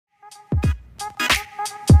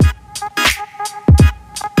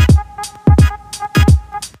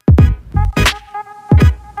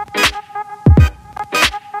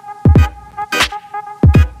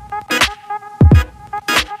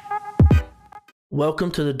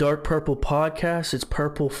Welcome to the Dark Purple Podcast. It's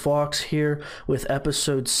Purple Fox here with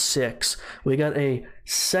episode 6. We got a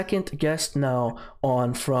second guest now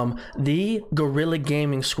on from the Guerrilla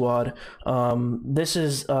Gaming Squad. This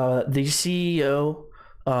is the CEO,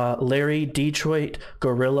 Larry Detroit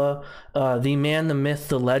Guerrilla, the man, the myth,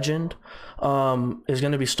 the legend, is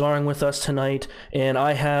going to be starring with us tonight. And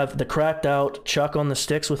I have the cracked out Chuck on the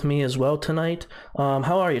sticks with me as well tonight.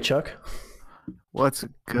 How are you, Chuck? What's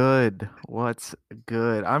good? What's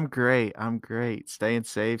good? I'm great. I'm great. Staying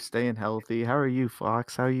safe, staying healthy. How are you,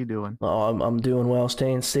 Fox? How are you doing? Oh, I'm doing well,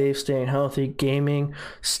 staying safe, staying healthy, gaming,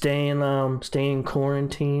 staying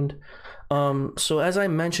quarantined. So as I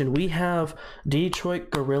mentioned, we have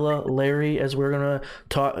Detroit Gorilla Larry, as we're gonna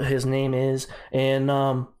talk. His name is, and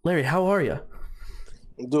Larry, how are you?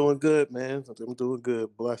 I'm doing good, man. I'm doing good.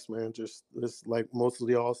 Blessed, man. Just like most of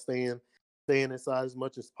y'all staying inside as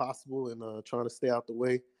much as possible and trying to stay out the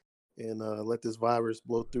way and let this virus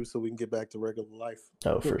blow through so we can get back to regular life.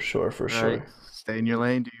 Oh, for sure, for Right. sure. Stay in your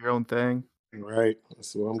lane, do your own thing. Right.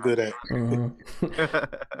 That's what I'm good at. Mhm.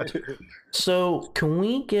 So, can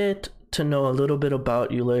we get to know a little bit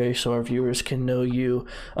about you, Larry, so our viewers can know you?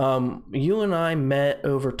 You and I met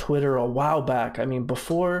over Twitter a while back. I mean,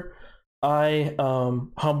 before I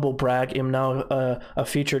humble brag, am now a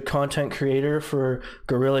featured content creator for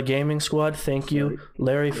Guerrilla Gaming Squad. Thank you, Right.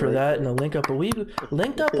 Larry, for Right. that, and the link up. But we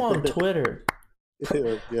linked up on Twitter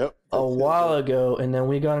Yep. a while ago, and then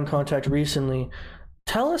we got in contact recently.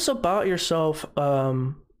 Tell us about yourself.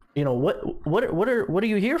 What are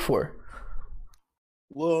you here for?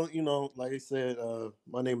 Well, like I said,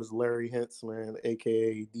 my name is Larry Hentz, man,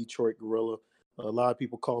 aka Detroit Gorilla. A lot of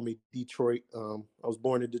people call me Detroit. I was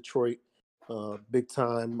born in Detroit. Big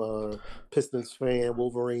time Pistons fan,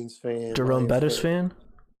 Wolverines fan, Jerome Lions Bettis fan. fan?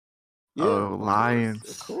 Yeah, Oh, of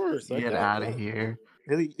Lions. course. Get out of here.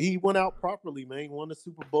 He went out properly, man. He won the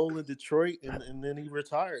Super Bowl in Detroit, and then he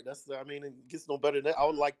retired. I mean, it gets no better than that. I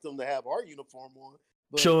would like them to have our uniform on,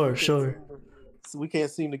 but Sure, sure. we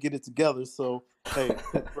can't seem to get it together. So hey,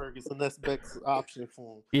 Pittsburgh is the next best option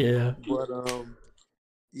for him. Yeah. But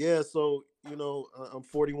yeah. So I'm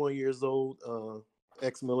 41 years old.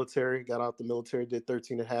 Ex-military, got out the military, did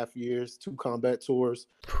 13 and a half years, 2 combat tours.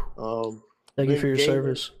 Um, Thank you for been your gaming.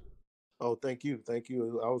 service. Oh, thank you, thank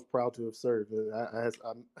you. I was proud to have served. I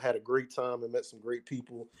had a great time and met some great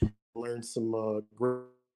people. Learned some great.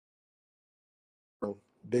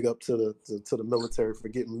 Big up to the military for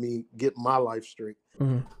getting my life straight.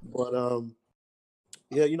 Mhm. But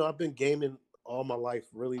yeah, I've been gaming all my life,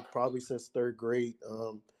 really, probably since third grade.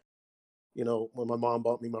 When my mom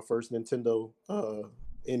bought me my first Nintendo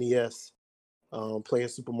NES, playing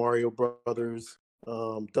Super Mario Brothers,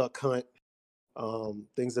 Duck Hunt,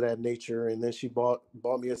 things of that nature. And then she bought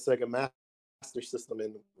me a Sega Master System,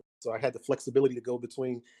 and so I had the flexibility to go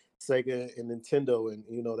between Sega and Nintendo,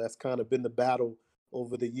 and that's kind of been the battle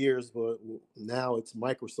over the years. But now it's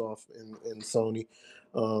Microsoft and Sony.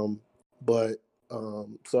 Um, but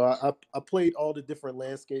so I played all the different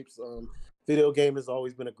landscapes. Video game has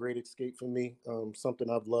always been a great escape for me. Something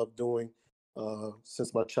I've loved doing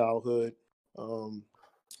since my childhood. Um,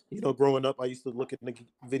 growing up, I used to look at the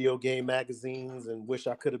video game magazines and wish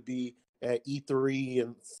I could have be at E3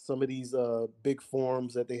 and some of these big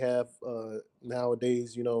forums that they have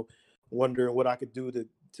nowadays. Wondering what I could do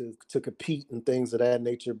to compete and things of that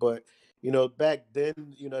nature. But back then,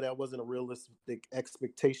 that wasn't a realistic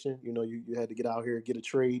expectation. You had to get out here, get a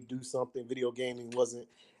trade, do something. Video gaming wasn't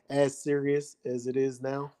as serious as it is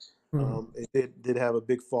now. Mhm. It did have a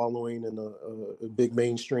big following and a big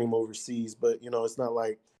mainstream overseas, but it's not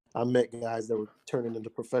like I met guys that were turning into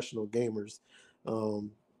professional gamers.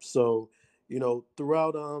 So,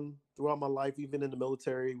 throughout my life, even in the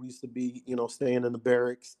military, we used to be, staying in the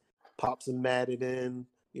barracks, pop some Madden in,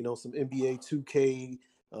 some NBA 2K.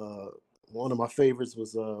 Uh, one of my favorite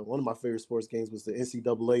sports games was the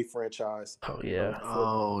NCAA franchise. Oh yeah.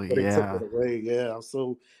 Oh, But they took it yeah. away. Yeah, I'm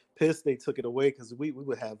so pissed they took it away because we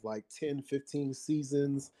would have like 10, 15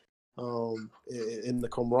 seasons. And the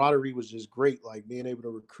camaraderie was just great, like being able to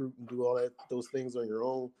recruit and do all those things on your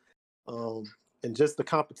own. Um, and just the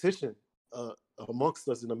competition amongst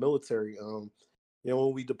us in the military.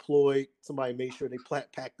 When we deployed, somebody made sure they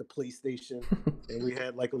packed the PlayStation, and we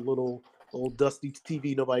had like a little old dusty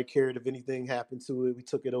TV. Nobody cared if anything happened to it. We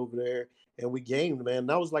took it over there and we gamed, man.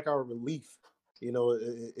 That was like our relief.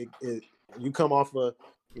 You come off of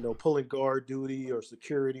pulling guard duty or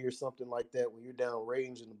security or something like that when you're down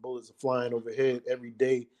range and the bullets are flying overhead every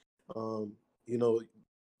day. Um, you know,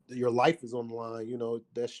 your life is on the line.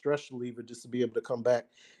 That stress reliever just to be able to come back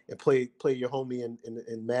and play your homie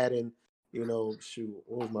in Madden Shoot,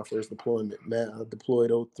 what was my first deployment? I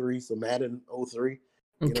deployed '03, so Madden '03.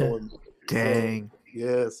 Okay. And so Dang.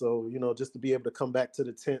 yeah, so just to be able to come back to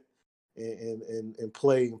the tent and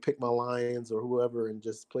play and pick my Lions or whoever and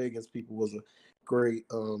just play against people was a great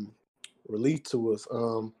relief to us.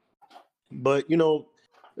 But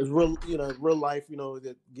it's real life.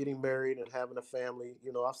 That getting married and having a family.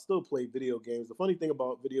 I still play video games. The funny thing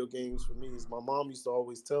about video games for me is my mom used to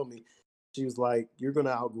always tell me, she was like, "You're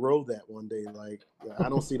gonna outgrow that one day. Like, I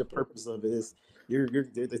don't see the purpose of it.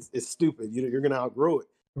 It's stupid. You're gonna outgrow it."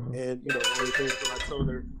 Mhm. And one of the things that I told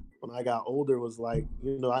her when I got older was like,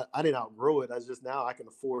 I didn't outgrow it. I just now I can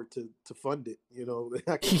afford to fund it. I can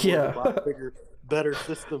afford to Yeah. buy bigger, better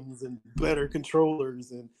systems and better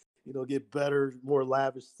controllers and get better, more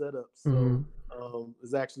lavish setups. So Mhm.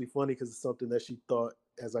 it's actually funny because it's something that she thought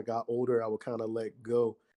as I got older I would kind of let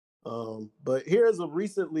go. But here's a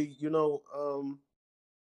recently,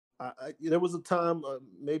 there was a time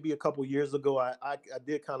maybe a couple years ago I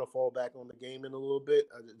did kind of fall back on the gaming a little bit.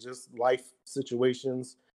 Just life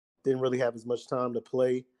situations, didn't really have as much time to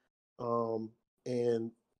play, and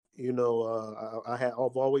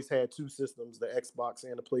I've always had two systems, the Xbox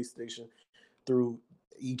and the PlayStation, through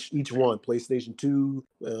each one, PlayStation 2,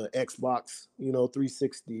 Xbox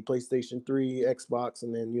 360, PlayStation 3, Xbox,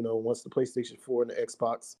 and then once the PlayStation 4 and the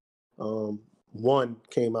Xbox um, One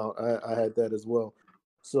came out, I had that as well.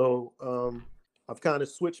 So I've kind of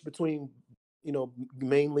switched between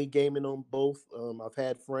mainly gaming on both. I've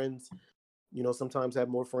had friends, sometimes have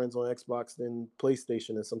more friends on Xbox than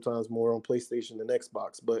PlayStation, and sometimes more on PlayStation than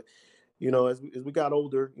Xbox. But as we got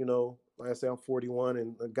older, like I say, I'm 41,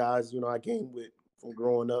 and the guys, I game with from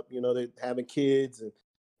growing up, they having kids and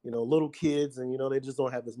little kids, and they just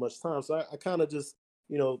don't have as much time. So I kind of just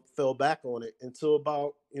fell back on it until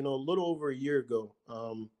about a little over a year ago.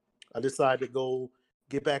 I decided to go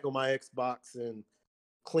get back on my Xbox and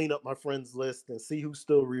clean up my friends list and see who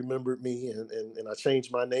still remembered me, and I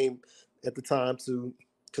changed my name at the time to,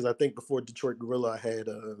 because I think before Detroit Gorilla I had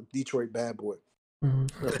Detroit Bad Boy.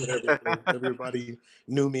 Mhm. That's what everybody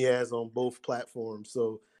knew me as on both platforms.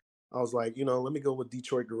 So I was like, let me go with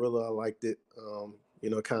Detroit Gorilla. I liked it.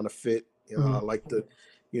 It kind of fit. I Mhm. like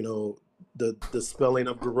you know, the spelling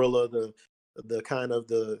of gorilla, the kind of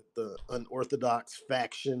the unorthodox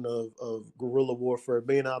faction of guerrilla warfare.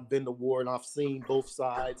 Being I've been to war and I've seen both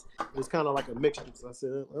sides, it was kind of like a mixture. So I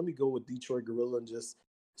said, let me go with Detroit Gorilla and just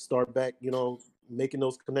start back, making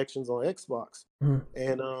those connections on Xbox. Mhm.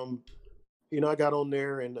 And I got on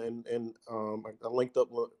there and I linked up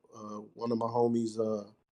with one of my homies.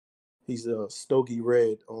 He's Stogie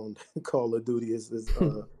Red on Call of Duty.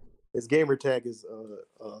 His gamer tag is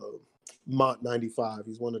Mont95.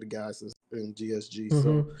 He's one of the guys in GSG.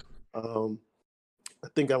 So Mhm. um, I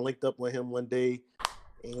think I linked up with him one day,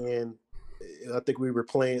 and I think we were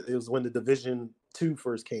playing. It was when the Division 2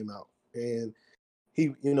 first came out, and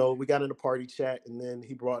we got in a party chat, and then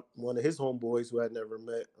he brought one of his homeboys who I'd never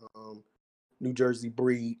met. New Jersey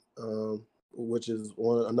Breed, which is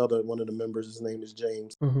another one of the members. His name is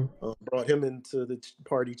James. Mhm. Brought him into the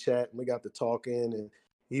party chat, and we got to talking. And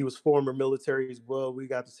he was former military as well. We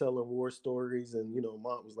got to telling war stories, and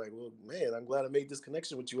Mont was like, "Well, man, I'm glad I made this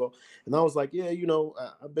connection with you all." And I was like, "Yeah,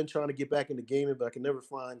 I've been trying to get back into gaming, but I can never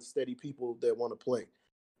find steady people that want to play."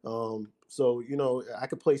 So I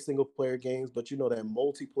could play single player games, but that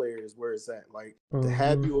multiplayer is where it's at. Like, to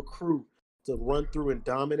have Mhm. you a crew to run through and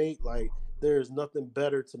dominate, like, there's nothing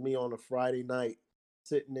better to me on a Friday night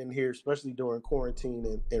sitting in here, especially during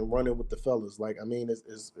quarantine, and running with the fellas. Like, I mean,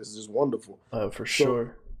 it's just wonderful. For So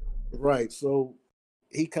sure. right. So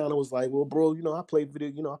he kind of was like, "Well, bro, I play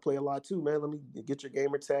video, I play a lot too, man. Let me get your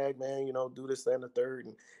gamer tag, man, do this, that, and the third."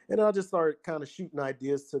 And I just started kind of shooting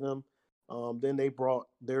ideas to them. Then they brought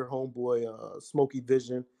their homeboy, Smokey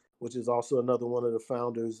Vision, which is also another one of the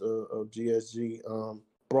founders of GSG,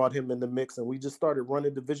 brought him in the mix, and we just started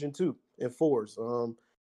running Division 2 and fours.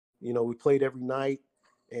 We played every night,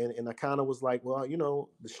 and I kind of was like, well,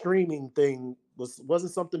 the streaming thing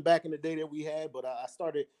wasn't something back in the day that we had, but I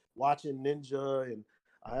started watching Ninja, and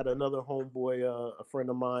I had another homeboy, a friend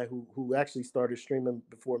of mine who actually started streaming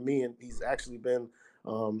before me, and he's actually been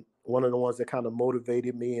one of the ones that kind of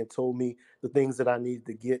motivated me and told me the things that I needed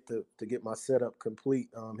to get to get my setup complete.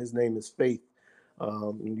 His name is Faith.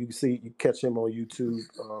 And you catch him on YouTube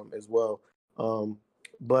as well. Um,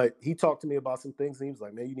 but he talked to me about some things, and he was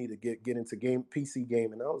like, "Man, you need to get into PC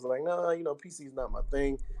game." And I was like, "Nah, PC is not my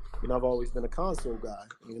thing. I've always been a console guy,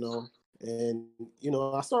 And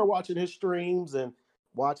I started watching his streams and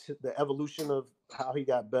watch the evolution of how he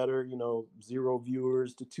got better. 0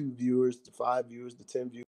 viewers to 2 viewers to 5 viewers to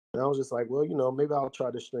 10 viewers. And I was just like, well, maybe I'll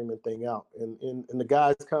try the streaming thing out. And the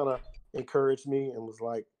guys kind of encouraged me and was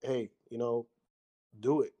like, hey,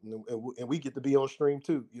 do it, and we get to be on stream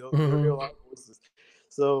too. You'll hear a lot of voices.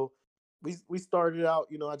 So we started out.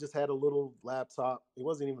 I just had a little laptop. It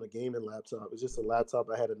wasn't even a gaming laptop. It was just a laptop.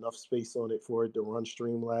 I had enough space on it for it to run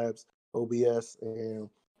Streamlabs, OBS, and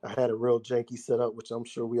I had a real janky setup, which I'm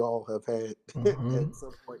sure we all have had at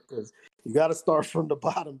some point, because you got to start from the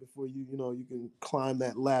bottom before you can climb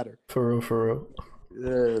that ladder. For real.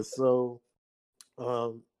 Yeah. So,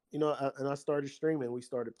 and I started streaming. We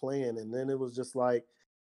started playing, and then it was just like,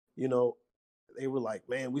 they were like,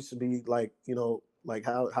 man, we should be like, like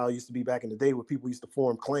how it used to be back in the day where people used to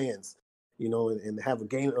form clans, and have a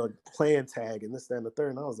clan tag and this, that, and the third.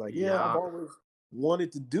 And I was like, yeah, I've always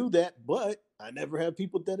wanted to do that, but I never had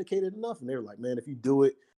people dedicated enough. And they were like, man, if you do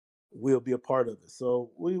it, we'll be a part of it.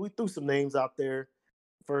 So we threw some names out there.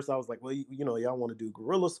 First, I was like, well, y'all want to do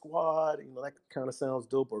Gorilla Squad? That kind of sounds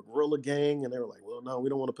dope, or Gorilla Gang. And they were like, well, no, we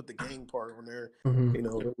don't want to put the gang part on there. We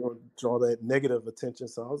want to draw that negative attention.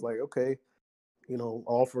 So I was like, okay,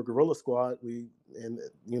 all for Gorilla Squad.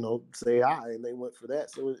 Say hi, and they went for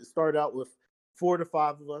that. So it started out with 4 to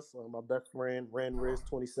 5 of us. My best friend, Riz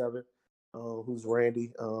 27, who's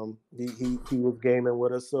Randy. He was gaming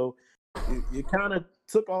with us. So it kind of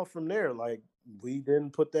took off from there. Like, we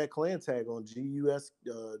didn't put that clan tag on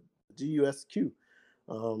GUSQ,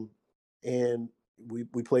 and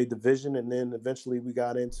we played Division, and then eventually we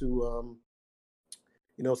got into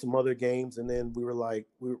some other games, and then we were like,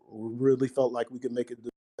 we really felt like we could make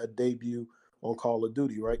a debut on Call of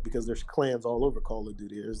Duty, right? Because there's clans all over Call of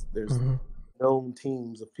Duty. There's known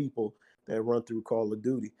teams of people that run through Call of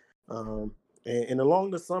Duty. And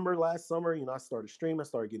along the last summer, I started streaming. I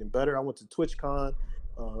started getting better. I went to TwitchCon.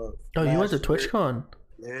 You went to TwitchCon?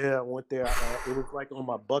 Yeah, I went there. It was like on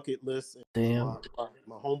my bucket list. Damn.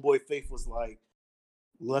 My homeboy Faith was like,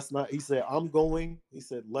 let's not. He said, I'm going. He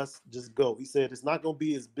said, let's just go. He said, it's not going to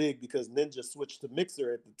be as big because Ninja switched to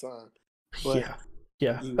Mixer at the time. But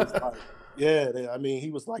yeah. He was like, yeah. I mean,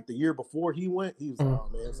 he was like, the year before he went, he was like, oh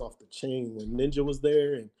man, it's off the chain. When Ninja was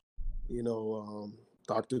there, and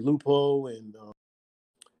Dr. Lupo, and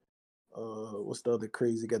what's the other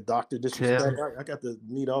crazy guy? Dr. Disrespect. I got to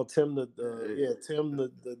meet all Tim Tim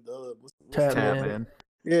what's Tabman.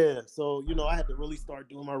 Yeah, so I had to really start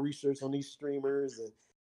doing my research on these streamers, and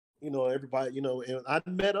everybody, and I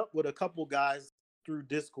met up with a couple guys through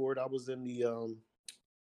Discord. I was in the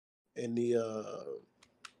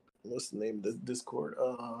what's the name of the Discord?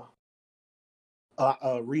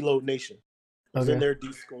 Reload Nation. I was in their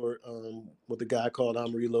Discord with a guy called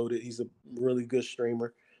I'm Reloaded. He's a really good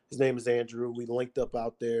streamer. His name is Andrew. We linked up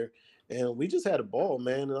out there, and we just had a ball,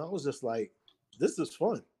 man. And I was just like, this is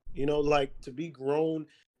fun. Like, to be grown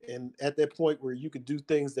and at that point where you could do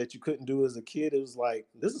things that you couldn't do as a kid, it was like,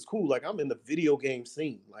 this is cool. Like, I'm in the video game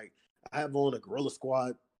scene. Like, I have on a Gorilla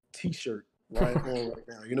Squad t-shirt right now,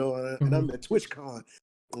 and I'm at TwitchCon,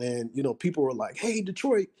 and, people were like, hey,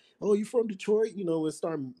 Detroit, oh, you from Detroit? And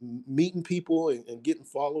start meeting people and getting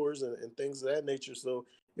followers and things of that nature. So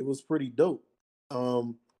it was pretty dope.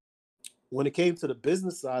 When it came to the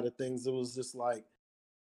business side of things, it was just like,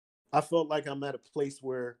 I felt like I'm at a place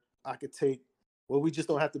where I could we just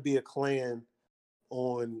don't have to be a clan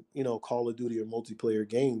on, Call of Duty or multiplayer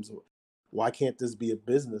games. Why can't this be a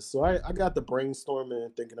business? So I got the brainstorming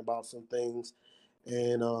and thinking about some things.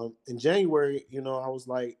 And in January,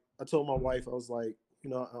 I told my wife, I was like, I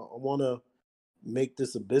want to make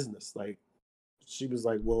this a business. Like, she was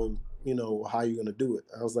like, well, how are you going to do it?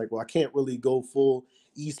 I was like, well, I can't really go full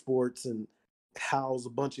esports and house a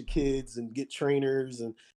bunch of kids and get trainers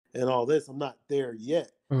and all this. I'm not there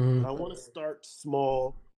yet. But I want to start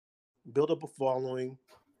small, build up a following,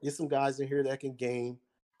 get some guys in here that can game,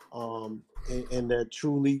 and that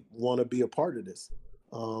truly want to be a part of this.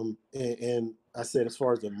 And I said, as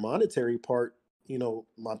far as the monetary part,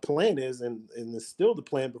 my plan is, and it's still the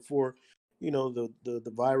plan before,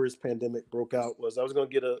 the virus pandemic broke out, was I was going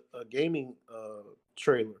to get a gaming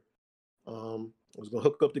trailer. I was going to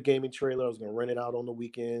hook up the gaming trailer. I was going to rent it out on the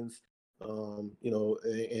weekends, and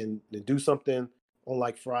do something on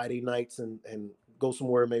like Friday nights and go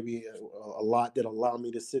somewhere, maybe a lot that allow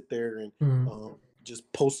me to sit there and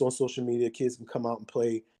just post on social media. Kids can come out and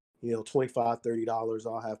play, $25, $30.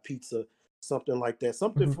 I'll have pizza, something like that.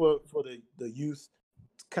 Something for the youth,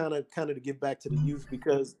 kind of to give back to the youth,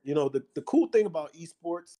 because, the cool thing about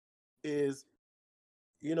esports is,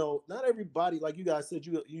 not everybody, like you guys said,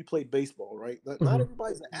 you played baseball, right? Not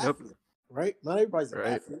everybody's an athlete, right? Not everybody's an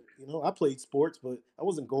athlete. I played sports, but I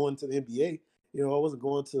wasn't going to the NBA. I wasn't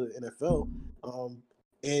going to NFL.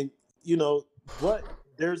 But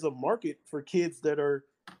there's a market for kids that are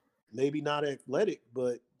maybe not athletic,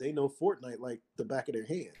 but they know Fortnite like the back of their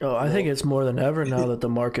hand. Oh, I think it's more than ever now that the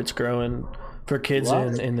market's growing for kids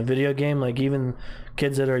in the video game. Like even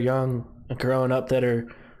kids that are young, growing up that are,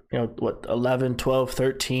 11, 12,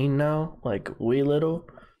 13 now, like we little.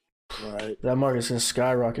 Right. That market's gonna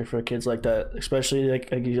skyrocket for kids like that, especially like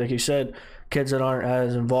you said, kids that aren't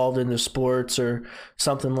as involved in the sports or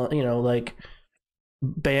something, like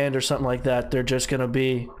band or something like that. They're just gonna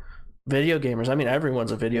be video gamers. I mean,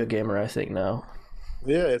 everyone's a video gamer, I think now.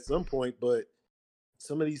 Yeah, at some point, but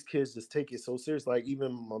some of these kids just take it so serious. Like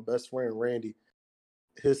even my best friend Randy,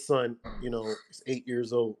 his son, is 8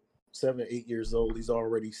 years old, 7, 8 years old. He's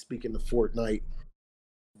already speaking to Fortnite.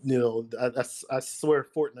 I swear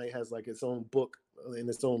Fortnite has like its own book in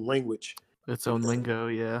its own language. Its own lingo,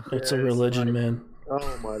 yeah. It's a religion, man.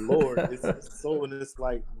 Oh my Lord. And it's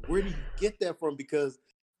like, where do you get that from? Because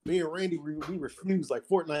me and Randy, we refused. Like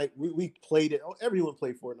Fortnite, we played it. Everyone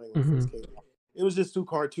played Fortnite when it first came out. It was just too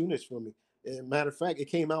cartoonish for me. And matter of fact, it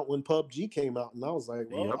came out when PUBG came out, and I was like,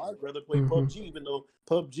 well, I'd rather play PUBG, even though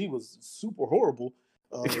PUBG was super horrible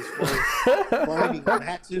as far as finding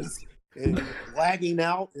matches and lagging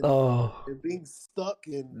out and being stuck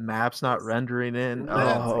and maps not rendering in.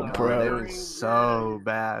 Bro, it was so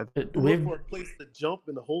bad. Look for a place to jump,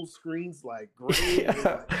 and the whole screen's like gray.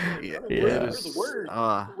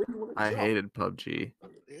 I hated PUBG.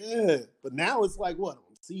 Yeah, but now it's like what,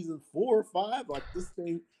 season 4 or 5? Like this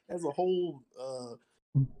thing has a whole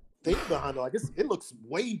thing behind it. Like it looks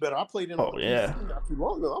way better. I played it on PC not too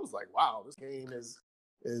long ago. I was like, wow, this game has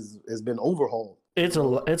been overhauled. It's a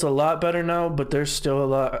lot better now, but there's still a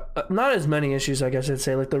lot, not as many issues, I guess I'd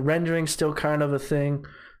say. Like the rendering's still kind of a thing.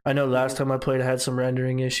 I know last time I played, I had some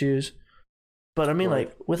rendering issues, but I mean,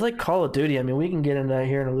 like with like Call of Duty, I mean, we can get into that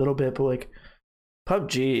here in a little bit, but like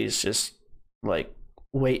PUBG is just like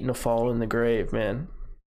waiting to fall in the grave, man.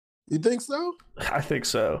 You think so? I think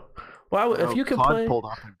so. Well, if you could COD pulled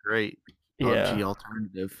off a great PUBG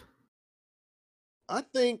alternative. I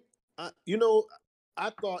think, I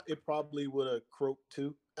thought it probably would have croaked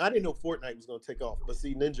too. I didn't know Fortnite was going to take off, but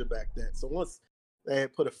see, Ninja backed that. So once they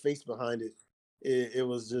had put a face behind it, it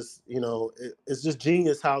was just, it's just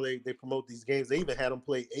genius how they promote these games. They even had them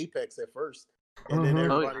play Apex at first, and then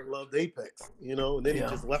everybody loved Apex, and then he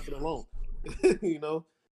just left it alone,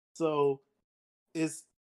 So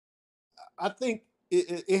I think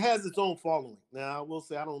it has its own following. Now, I will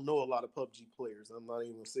say I don't know a lot of PUBG players. I'm not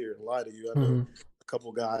even serious to lie to you. I know a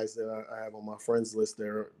couple guys that I have on my friends list.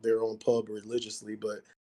 They're on pub religiously, but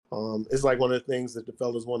it's like one of the things that the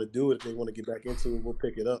fellas want to do. If they want to get back into it, we'll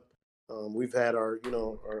pick it up. We've had our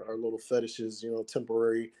little fetishes,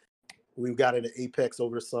 temporary. We've got into Apex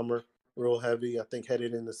over the summer, real heavy. I think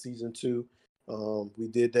headed into season 2. We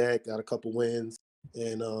did that, got a couple wins,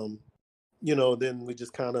 and then we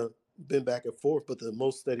just kind of been back and forth. But the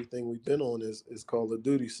most steady thing we've been on is Call of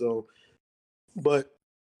Duty. So, but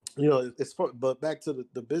but back to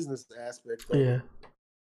the business aspect.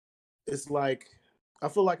 It's like I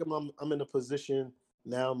feel like I'm in a position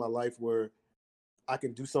now in my life where I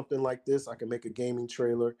can do something like this. I can make a gaming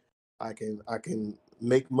trailer. I can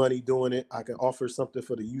make money doing it. I can offer something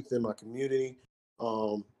for the youth in my community.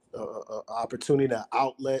 Opportunity, an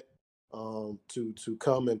outlet to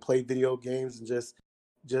come and play video games and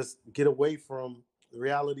just get away from the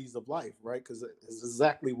realities of life, right? Because it's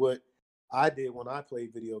exactly what I did when I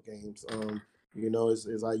played video games.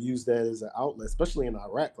 Is I used that as an outlet, especially in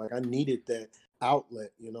Iraq. Like I needed that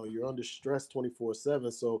outlet. You're under stress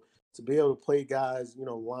 24/7. So to be able to play guys,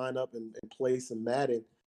 line up and play some Madden,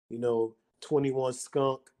 21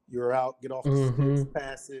 skunk, you're out, get off the sticks,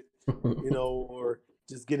 pass it, or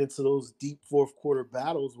just get into those deep fourth quarter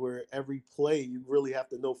battles where every play you really have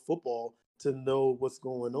to know football to know what's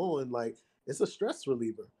going on. Like it's a stress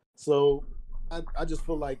reliever. So I just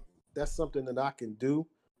feel like that's something that I can do.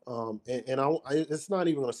 It's not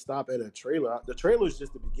even going to stop at a trailer. The trailer is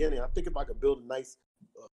just the beginning. I think if I could build a nice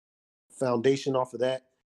foundation off of that,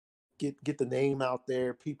 get the name out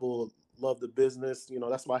there, people love the business.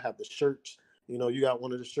 That's why I have the shirts. You got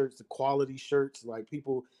one of the shirts, the quality shirts. Like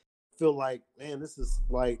people feel like, man, this is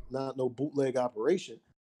like not no bootleg operation.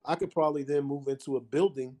 I could probably then move into a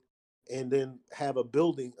building and then have a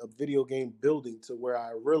video game building to where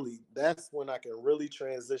that's when I can really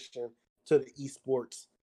transition to the esports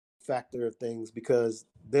factor of things, because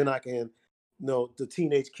then I can, the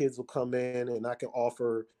teenage kids will come in and I can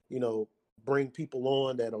offer, bring people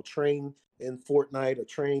on that'll train in Fortnite or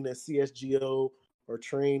train in CSGO or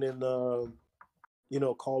train in,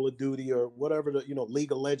 Call of Duty or whatever,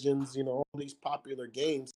 League of Legends, all these popular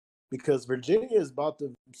games. because Virginia is about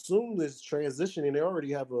to soon is transitioning. They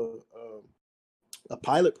already have a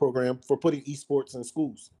pilot program for putting esports in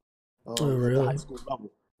schools at the high school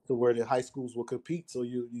level, to where the high schools will compete. So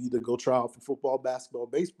you either go try out for football, basketball,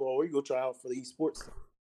 baseball, or you go try out for the esports.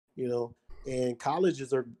 You know, and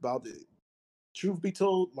colleges are about to, truth be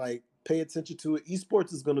told, like, pay attention to it.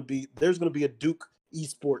 Esports is there's going to be a Duke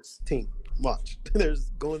esports team. Watch. There's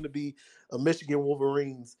going to be a Michigan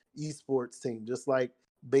Wolverines esports team, just like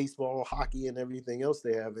baseball, hockey, and everything else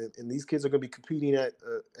they have. And these kids are going to be competing at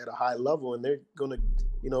a high level, and they're going to,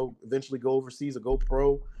 you know, eventually go overseas or go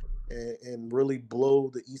pro and really blow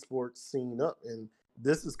the esports scene up. And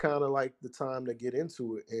this is kind of like the time to get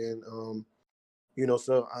into it. And, you know,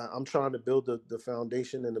 so I'm trying to build the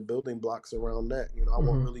foundation and the building blocks around that. You know, I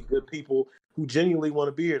want really good people who genuinely want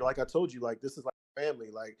to be here. Like I told you, like, this is like family.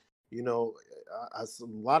 Like, you know, a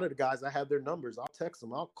lot of the guys, I have their numbers. I'll text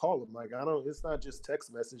them. I'll call them. Like, it's not just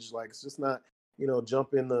text message. Like, it's just not, you know,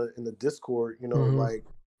 jump in the Discord, you know, like,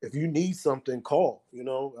 if you need something, call, you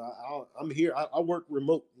know, I'm here. I work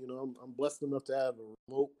remote, you know, I'm blessed enough to have a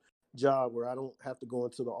remote job where I don't have to go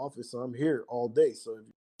into the office. So I'm here all day. So if you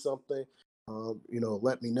need something, you know,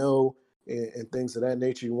 let me know, and things of that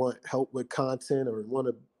nature. You want help with content or want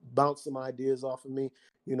to bounce some ideas off of me,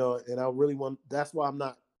 you know, and I really that's why I'm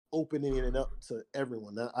not opening it up to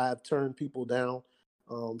everyone. I have turned people down.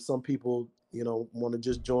 Some people, you know, want to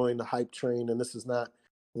just join the hype train, and this is not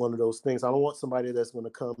one of those things. I don't want somebody that's going to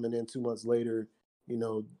come and then 2 months later, you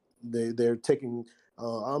know, they're taking,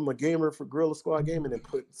 I'm a gamer for Guerrilla Squad Gaming, and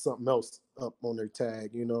put something else up on their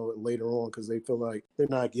tag, you know, later on, because they feel like they're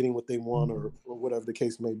not getting what they want, or whatever the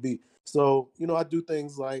case may be. So, you know, I do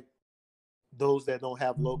things like those that don't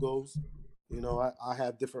have logos. You know, I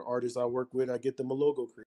have different artists I work with. I get them a logo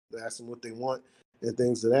created, ask them what they want and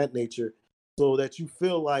things of that nature, so that you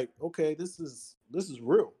feel like, okay, this is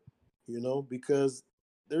real, you know, because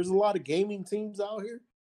there's a lot of gaming teams out here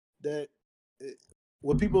that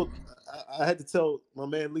when people, I had to tell my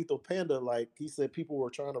man Lethal Panda, like, he said people were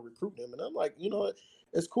trying to recruit him, and I'm like, you know what,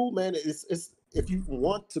 it's cool, man. It's if you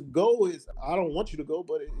want to go, I don't want you to go,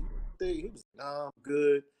 but he was, nah, I'm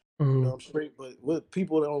good. You know, I'm straight. But what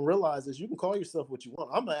people don't realize is you can call yourself what you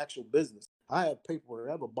want. I'm an actual business. I have paperwork.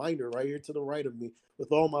 I have a binder right here to the right of me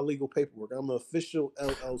with all my legal paperwork. I'm an official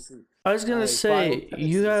LLC. I was gonna say,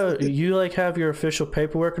 you like have your official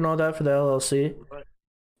paperwork and all that for the LLC. Right.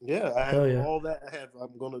 Yeah, I have all that.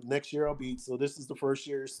 I'm gonna, next year so this is the first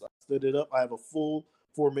year I stood it up. I have a full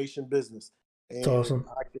formation business. And that's awesome.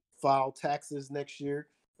 I can file taxes next year.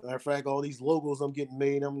 Matter of fact, all these logos I'm getting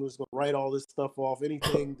made, I'm just gonna write all this stuff off.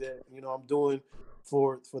 Anything that, you know, I'm doing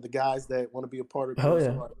for the guys that want to be a part of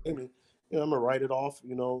gaming, you know, I'm gonna write it off.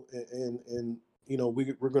 You know, and you know,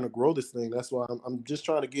 we're gonna grow this thing. That's why I'm just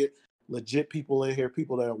trying to get legit people in here,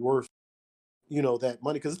 people that are worth, you know, that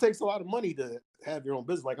money, because it takes a lot of money to have your own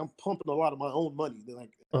business. Like, I'm pumping a lot of my own money.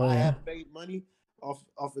 Like, I have made money off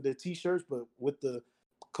of the t-shirts, but with the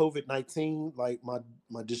COVID-19, like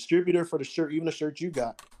my distributor for the shirt, even the shirt you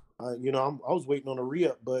got, you know, I was waiting on a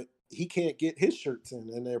re-up, but he can't get his shirts in,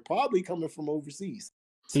 and they're probably coming from overseas.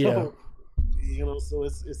 So, you know, so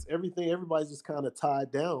it's everything. Everybody's just kind of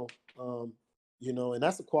tied down, you know, and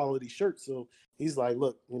that's a quality shirt. So he's like,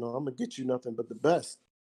 look, you know, I'm gonna get you nothing but the best,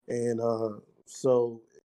 and so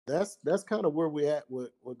that's kind of where we're at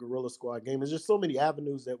with Guerrilla Squad Game. There's just so many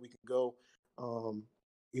avenues that we can go.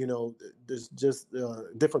 You know, there's just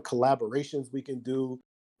different collaborations we can do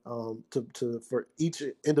for each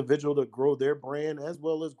individual to grow their brand, as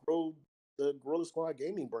well as grow the Guerrilla Squad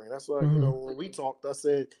Gaming brand. That's why, you know, when we talked, I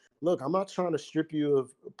said, look, I'm not trying to strip you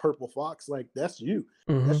of Purple Fox. Like, that's you.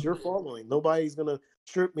 That's your following. Nobody's going to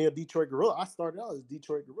strip me of Detroit Gorilla. I started out as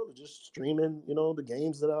Detroit Gorilla, just streaming, you know, the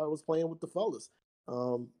games that I was playing with the fellas.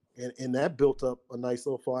 And that built up a nice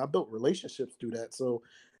little following. I built relationships through that. So,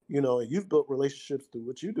 you know, you've built relationships through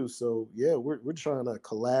what you do. So yeah, we're trying to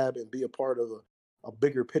collab and be a part of a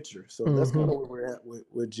bigger picture. So that's kind of where we're at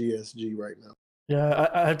with GSG right now. Yeah,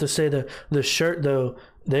 I have to say the shirt though,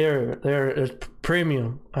 they're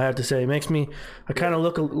premium. I have to say, it makes me, I kind of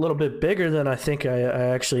look a little bit bigger than I think I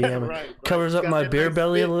actually am. Right. Covers up my beer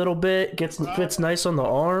belly a little bit, fits nice on the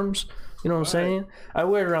arms. You know what I'm saying? I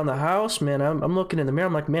wear it around the house, man. I'm looking in the mirror.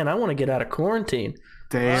 I'm like, man, I want to get out of quarantine.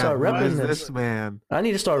 Damn, start repping this man. I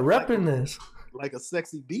need to start repping this. Like a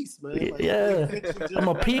sexy beast, man. Like, yeah, I'm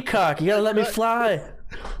a peacock. You gotta let me fly.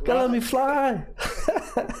 Gotta let me fly.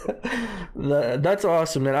 That's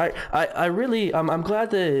awesome, man. I really, I'm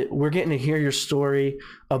glad that we're getting to hear your story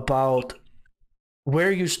about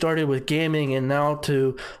where you started with gaming and now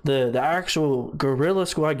to the actual Guerrilla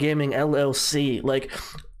Squad Gaming LLC. Like,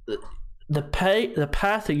 the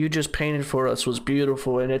path that you just painted for us was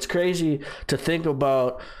beautiful, and it's crazy to think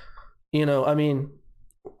about. I mean,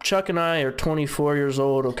 Chuck and I are 24 years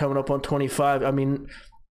old or coming up on 25. I mean,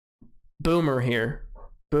 boomer here.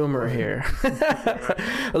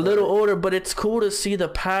 A little older, but it's cool to see the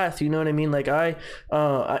path. You know what I mean? Like I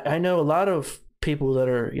know a lot of people that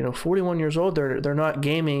are 41 years old. They're not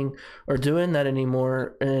gaming or doing that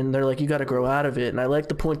anymore, and they're like, you got to grow out of it. And I like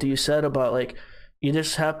the point that you said about like you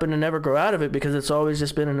just happen to never grow out of it because it's always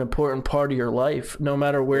just been an important part of your life, no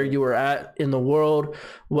matter where you were at in the world,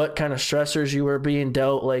 what kind of stressors you were being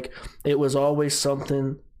dealt. Like it was always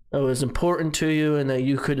something that was important to you and that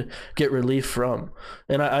you could get relief from.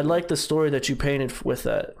 And I like the story that you painted with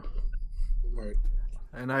that. Right.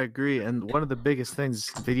 And I agree. And one of the biggest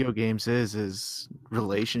things video games is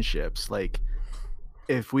relationships. Like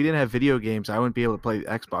if we didn't have video games, I wouldn't be able to play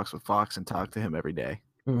Xbox with Fox and talk to him every day.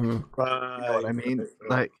 Mm-hmm. Right. You know what I mean?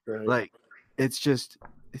 Right. Like it's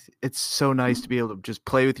so nice to be able to just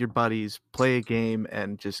play with your buddies, play a game,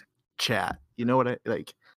 and just chat. You know what I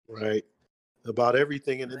like? Right. About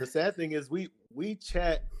everything. And then the sad thing is we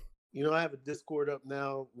chat. I have a Discord up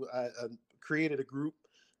now. I created a group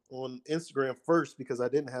on Instagram first because I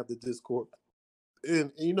didn't have the Discord.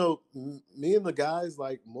 And me and the guys,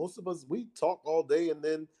 like most of us, we talk all day and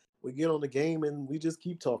then we get on the game and we just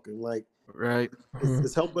keep talking. Like right.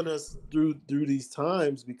 It's helping us through these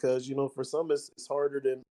times because for some it's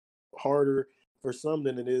harder for some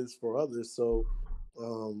than it is for others. So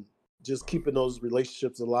just keeping those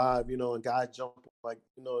relationships alive, and guys jump like,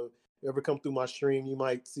 you ever come through my stream, you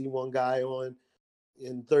might see one guy on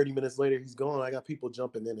and 30 minutes later he's gone. I got people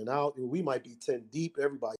jumping in and out. We might be 10 deep,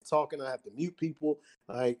 everybody talking. I have to mute people.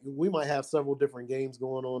 Like we might have several different games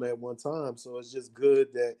going on at one time. So it's just good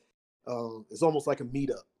that it's almost like a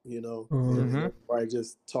meetup, and everybody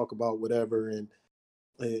just talk about whatever and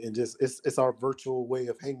just it's our virtual way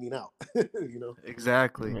of hanging out,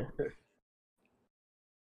 Exactly. Yeah.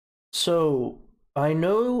 So I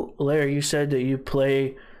know, Larry, you said that you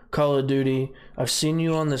play Call of Duty. I've seen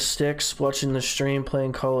you on the sticks watching the stream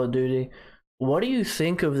playing Call of Duty. What do you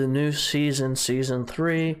think of the new season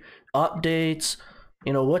 3 updates?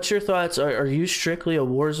 What's your thoughts? Are you strictly a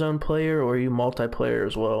Warzone player or are you multiplayer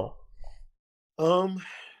as well?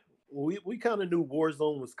 We kind of knew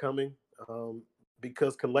Warzone was coming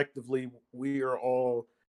because collectively we are all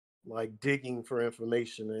like digging for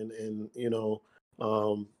information and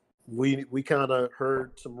we kind of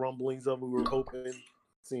heard some rumblings of. We were hoping,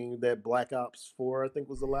 seeing that Black Ops 4 I think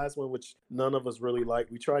was the last one, which none of us really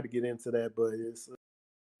liked. We tried to get into that, but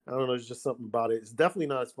I don't know, it's just something about it. It's definitely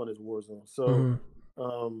not as fun as Warzone. So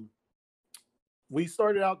we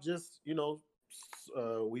started out just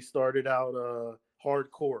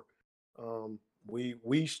hardcore.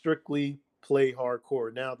 We strictly play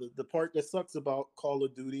hardcore. Now the part that sucks about Call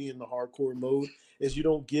of Duty in the hardcore mode is you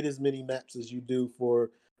don't get as many maps as you do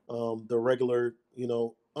for the regular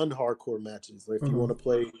unhardcore matches. Like if you want to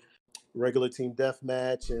play regular team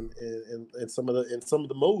deathmatch and some of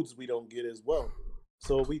the modes we don't get as well.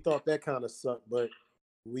 So we thought that kind of sucked, but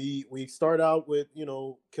we start out with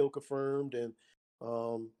kill confirmed, and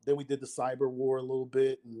then we did the cyber war a little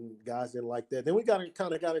bit, and guys didn't like that. Then we got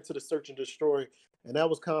into the search and destroy, and that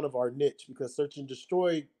was kind of our niche because search and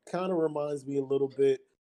destroy kind of reminds me a little bit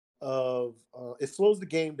of it slows the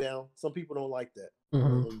game down. Some people don't like that.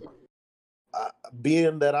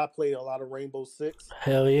 Being that I play a lot of Rainbow Six,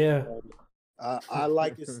 hell yeah, I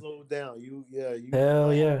like it slowed down. You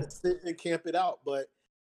hell yeah, sit and camp it out, but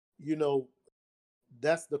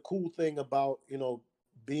that's the cool thing about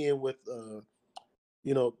being with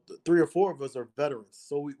 3 or 4 of us are veterans,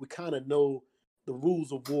 so we kind of know the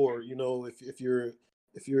rules of war. If you're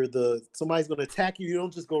somebody's going to attack you, you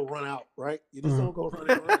don't just go run out, right? You just don't go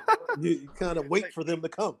running around. You kind of wait for them to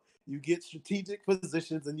come. You get strategic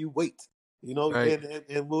positions and you wait. Right.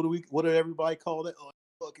 And what do everybody call that? Oh,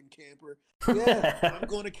 fucking camper. Yeah, I'm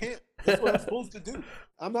going to camp. That's what I'm supposed to do.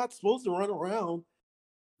 I'm not supposed to run around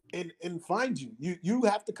and find you. You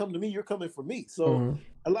have to come to me. You're coming for me. So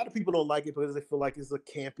a lot of people don't like it because they feel like it's a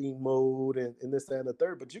camping mode and this, that, and the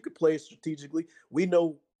third. But you could play it strategically. We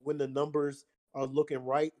know when the numbers are looking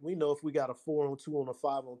right. We know if we got a 4-on-2 on a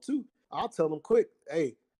 5-on-2, I'll tell them quick,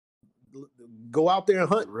 hey, go out there and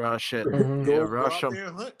hunt. Rush it. Rush them. There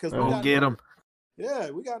and hunt because go get them. Yeah,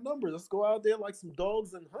 we got numbers. Let's go out there like some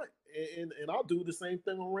dogs and hunt. And I'll do the same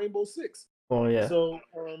thing on Rainbow Six. Oh yeah. So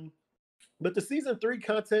but the season 3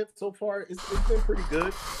 content so far it's been pretty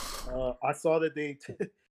good. I saw that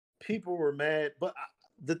people were mad, but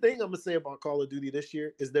the thing I'm gonna say about Call of Duty this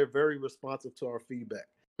year is they're very responsive to our feedback.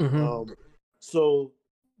 So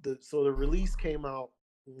the release came out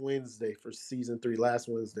Wednesday for season 3, last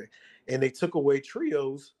Wednesday, and they took away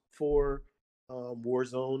trios for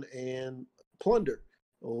Warzone and Plunder.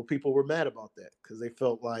 Well, people were mad about that because they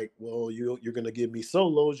felt like, well, you're going to give me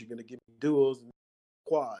solos, you're going to give me duos and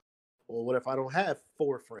quad. Well, what if I don't have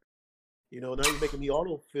 4 friends? Now you're making me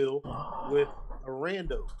autofill with a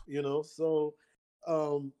rando. So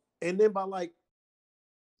and then by like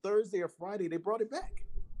Thursday or Friday, they brought it back.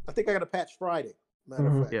 I think I got a patch Friday. Matter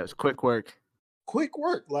of fact, Yeah, it's quick work. Quick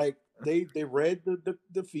work. Like they read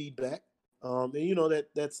the feedback. And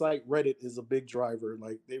that site Reddit is a big driver.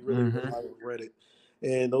 Like they really rely on Reddit,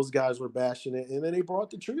 and those guys were bashing it. And then they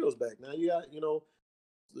brought the trios back. Now you got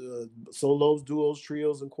solos, duos,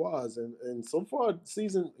 trios, and quads. And so far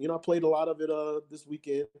season, I played a lot of it this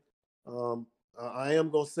weekend. I am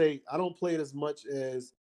gonna say I don't play it as much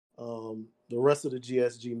as the rest of the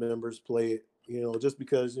GSG members play it. Just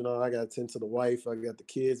because I got to tend to the wife, I got the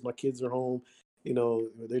kids. My kids are home.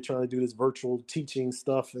 They're trying to do this virtual teaching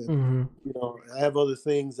stuff, and I have other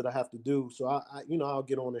things that I have to do. So I'll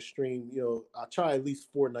get on a stream. I try at least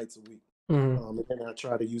 4 nights a week, and then I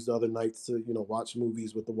try to use the other nights to watch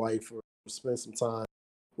movies with the wife or spend some time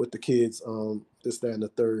with the kids. This, that, and the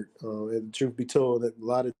third. And truth be told, that a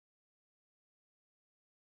lot of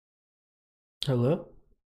Hello.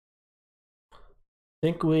 I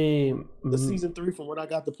think the season 3 from what I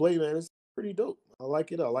got to play, man, it's pretty dope. I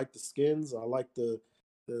like it. I like the skins. I like the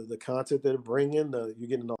content they're bringing. You're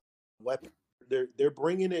getting a weapon. They're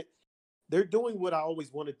bringing it. They're doing what I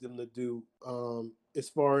always wanted them to do. As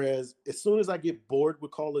far as soon as I get bored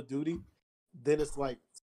with Call of Duty, then it's like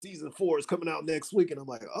season 4 is coming out next week, and I'm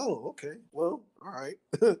like, oh, okay, well, all right.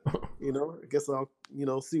 I guess I'll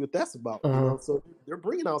see what that's about. So they're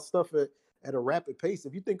bringing out stuff at a rapid pace.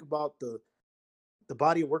 If you think about the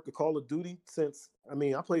body of work of Call of Duty since, I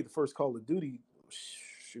played the first Call of Duty,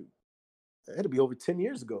 shoot, it had to be over 10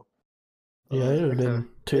 years ago. Yeah, it would have been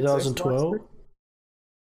 2012.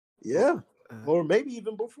 Yeah, or maybe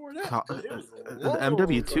even before that.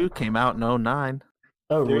 MW2 came out in 2009.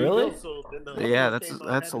 Oh, really? So yeah,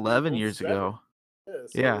 that's 11 years ago.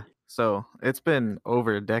 Yeah, so it's been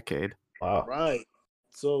over a decade. Wow. Right.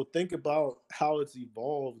 So think about how it's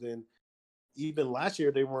evolved, and even last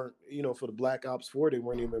year they weren't, for the Black Ops 4, they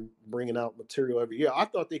weren't even bringing out material every year. I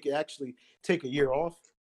thought they could actually take a year off,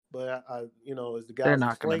 but as the guys, they're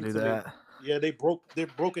not going to do that. Yeah, they're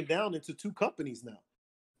broken down into 2 companies now.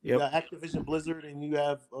 You got Activision Blizzard, and you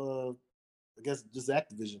have I guess just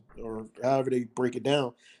Activision, or however they break it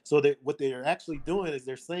down. So what they're actually doing is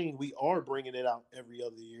they're saying we are bringing it out every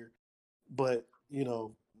other year, but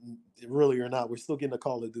really or not, we're still getting a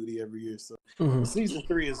Call of Duty every year. So season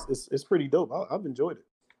 3 is pretty dope. I've enjoyed it.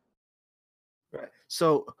 Right.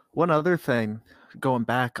 So one other thing, going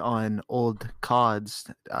back on old CODs,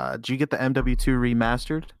 did you get the MW2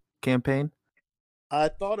 remastered campaign? I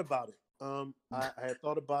thought about it. I had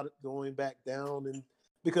thought about it going back down, and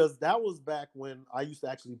because that was back when I used to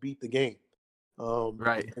actually beat the game.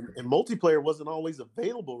 Right. And multiplayer wasn't always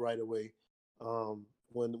available right away.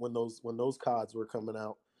 When those CODs were coming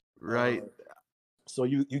out. Right. So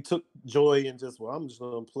you took joy in just, I'm just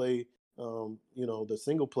gonna play the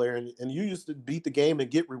single player, and you used to beat the game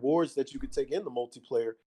and get rewards that you could take in the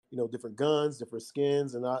multiplayer, different guns, different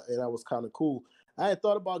skins, and that was kind of cool. I had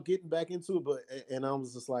thought about getting back into it, and I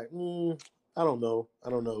was just like, I don't know.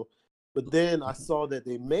 But then I saw that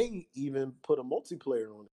they may even put a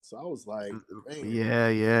multiplayer on it. So I was like, man.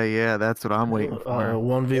 Yeah. That's what I'm waiting for.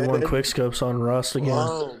 1v1 quickscopes on Rust again.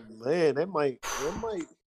 Oh man, that might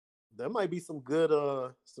be some good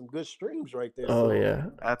streams right there. Oh yeah.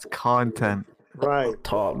 That's content. Right.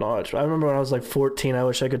 Top notch. I remember when I was like 14, I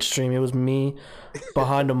wish I could stream. It was me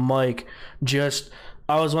behind a mic.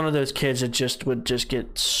 I was one of those kids that would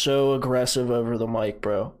get so aggressive over the mic,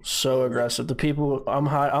 bro. So aggressive. The people, I'm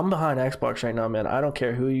behind Xbox right now, man. I don't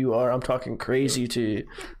care who you are. I'm talking crazy to you.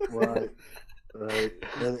 Right.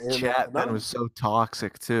 Chat was so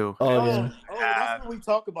toxic too. Oh yeah. That's what we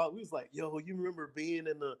talk about. We was like, yo, you remember being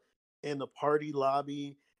in the party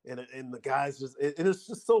lobby, and the guys just, and it's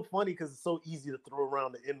just so funny because it's so easy to throw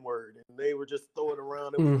around the N-word, and they were just throwing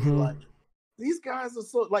around, and we was like, these guys are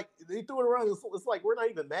so, like, they threw it around. It's like we're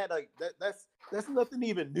not even mad. Like that's nothing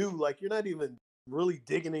even new. Like you're not even really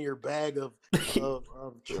digging in your bag of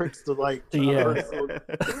tricks to like. Yeah. So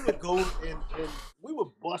we would go and we would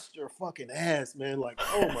bust your fucking ass, man. Like,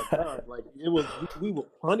 oh my god, like it was. We would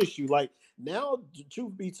punish you. Like now,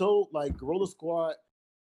 truth be told, like Guerrilla Squad,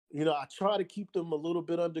 I try to keep them a little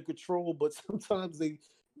bit under control, but sometimes they,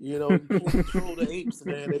 you can't control the apes,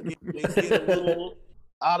 man. They get a little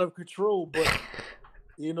out of control, but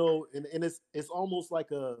and it's almost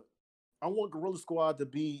like I want Gorilla Squad to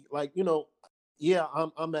be like, yeah,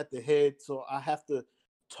 I'm at the head, so I have to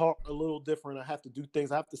talk a little different. I have to do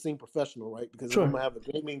things. I have to seem professional, right? Because if I'm Sure. gonna have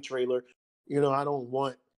a gaming trailer, I don't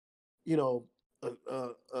want, you know, a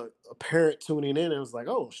parent tuning in and it's like,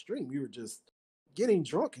 oh, stream, you were just getting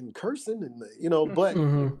drunk and cursing, and but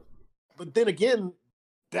Mm-hmm. but then again,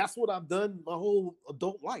 that's what I've done my whole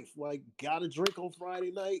adult life. Like, got a drink on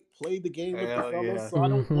Friday night, played the game with the Hell fellas. yeah. So I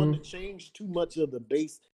don't want Mm-hmm. to change too much of the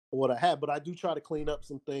base of what I have, but I do try to clean up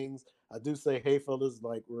some things. I do say, hey fellas,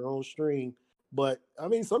 like, we're on stream. But I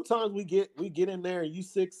mean, sometimes we get in there and you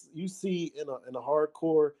see in a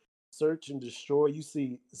hardcore search and destroy, you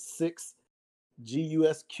see 6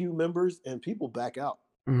 GUSQ members and people back out.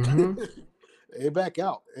 Mm-hmm. They back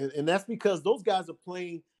out. And that's because those guys are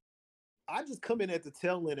playing. I just come in at the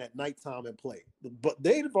tail end at nighttime and play. But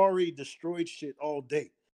they've already destroyed shit all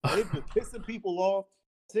day. They've been pissing people off,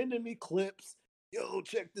 sending me clips. Yo,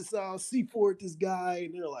 check this out. C4 this guy.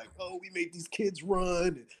 And they're like, oh, we made these kids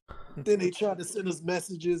run. And then they tried to send us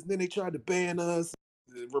messages. And then they tried to ban us,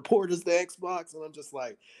 report us to Xbox. And I'm just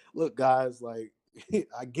like, look, guys, like,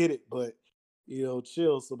 I get it, but,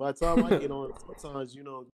 chill. So by the time I get on, sometimes,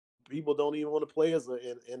 people don't even want to play as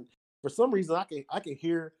and for some reason I can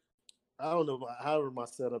hear. I don't know, however my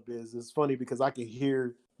setup is. It's funny because I can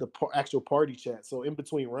hear the actual party chat. So in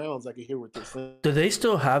between rounds, I can hear what they're saying. Do they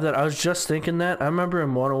still have that? I was just thinking that. I remember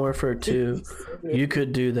in Modern Warfare 2, you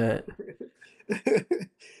could do that.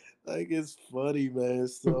 Like, it's funny, man.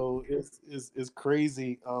 So it's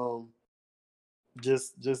crazy.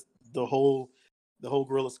 Just the whole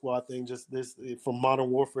Gorilla Squad thing. Just this from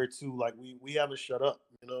Modern Warfare 2. Like, we haven't shut up,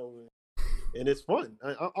 and it's fun.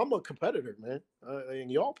 I'm a competitor, man.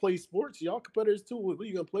 And y'all play sports. Y'all competitors too. What are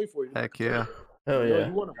you gonna play for? Heck yeah. Oh yeah.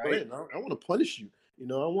 You want to win. I want to punish you.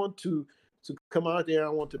 I want to come out there. I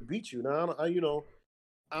want to beat you. Now, I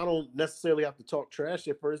don't necessarily have to talk trash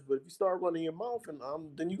at first, but if you start running your mouth, and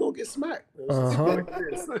then you gonna get smacked. Uh-huh.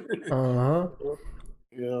 Uh-huh.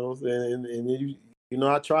 And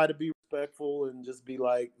I try to be respectful and just be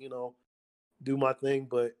like, do my thing.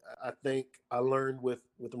 But I think I learned with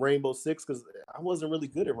Rainbow Six, because I wasn't really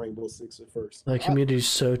good at Rainbow Six at first. That community is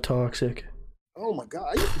so toxic. Oh my god,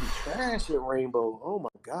 I used to be trash at Rainbow. Oh my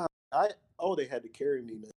god, they had to carry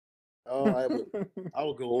me, man. Oh, I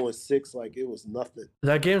would go on 6 like it was nothing.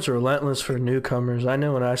 That game's relentless for newcomers. I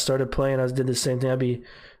know when I started playing, I did the same thing. I'd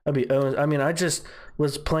be Owens. I mean, I just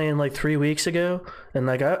was playing like 3 weeks ago, and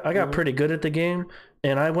like I got pretty good at the game.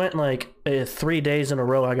 And I went like 3 days in a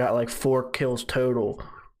row. I got like 4 kills total,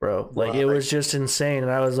 bro. Like, it was just insane.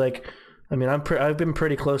 And I was like, I mean, I've been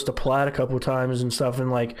pretty close to plat a couple times and stuff, and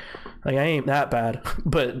like I ain't that bad,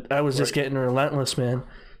 but I was just getting relentless, man.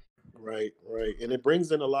 Right. And it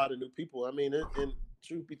brings in a lot of new people. I mean, and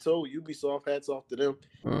truth be told, Ubisoft, hats off to them.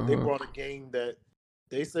 They brought a game that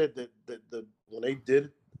they said that when they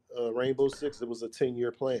did Rainbow Six, it was a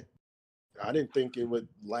 10-year plan. I didn't think it would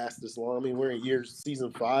last this long. I mean, we're in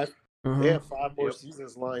season 5. They have 5 more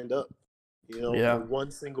seasons lined up, for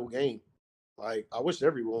one single game. Like, I wish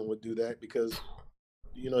everyone would do that, because,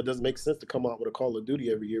 it doesn't make sense to come out with a Call of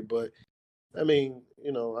Duty every year. But, I mean,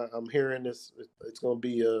 I'm hearing this. It's going to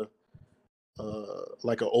be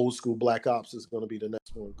like an old school Black Ops is going to be the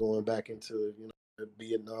next one, going back into,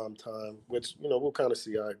 Vietnam time, which, we'll kind of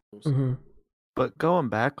see how it goes. But going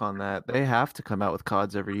back on that, they have to come out with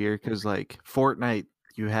CODs every year, because like Fortnite,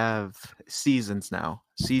 you have seasons now.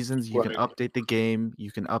 Seasons, you can update the game,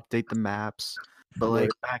 you can update the maps. But like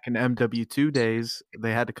back in MW2 days,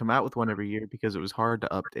 they had to come out with one every year because it was hard to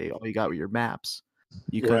update. All you got were your maps.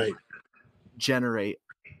 You couldn't generate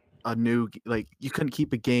a new, like, you couldn't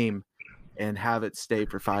keep a game and have it stay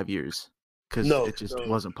for 5 years, because it just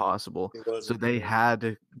wasn't possible. So they had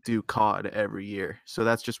to do COD every year. So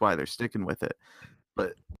that's just why they're sticking with it.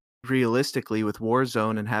 But realistically, with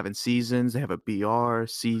Warzone and having seasons, they have a BR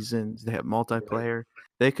seasons, they have multiplayer.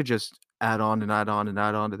 They could just add on and add on and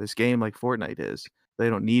add on to this game like Fortnite is. They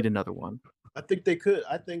don't need another one. I think they could.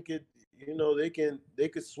 I think they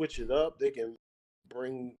could switch it up. They can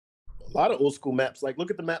bring a lot of old school maps. Like,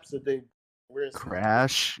 look at the maps that we're in.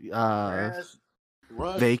 Crash,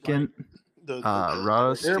 Rush, Vacant, like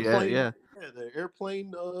Rust, the airplane, yeah, the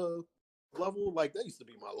airplane level. Like, that used to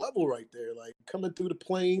be my level right there. Like, coming through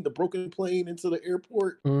the broken plane into the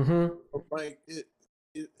airport. Like,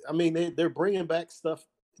 I mean, they're bringing back stuff.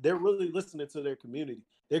 They're really listening to their community.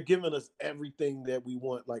 They're giving us everything that we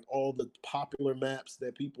want, like all the popular maps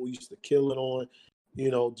that people used to kill it on,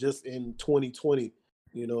 just in 2020.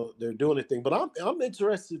 They're doing a thing. But I'm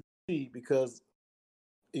interested to see, because,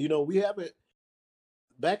 we haven't,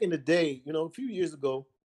 back in the day, a few years ago,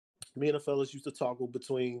 me and the fellas used to toggle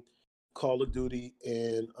between Call of Duty,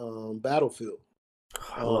 and Battlefield.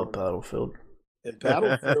 I love Battlefield. And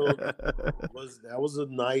Battlefield was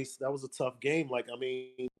a tough game. Like, I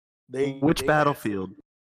mean, Which Battlefield?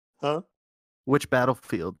 Huh? Which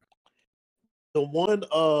Battlefield? The one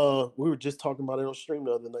we were just talking about it on stream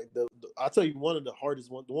the other night. I'll tell you one of the hardest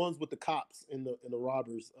ones, the ones with the cops and the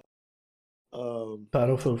robbers.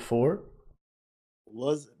 Battlefield 4?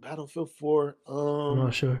 Was it Battlefield 4? I'm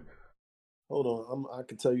not sure. Hold on, I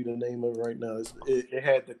can tell you the name of it right now. It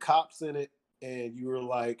had the cops in it, and you were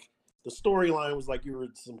like, the storyline was like you were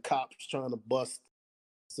some cops trying to bust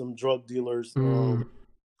some drug dealers. And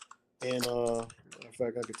in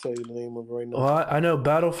fact, I could tell you the name of it right now. Well, I know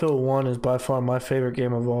Battlefield 1 is by far my favorite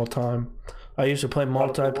game of all time. I used to play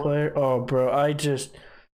multiplayer. Oh, bro,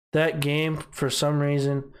 that game for some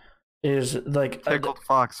reason is like tickled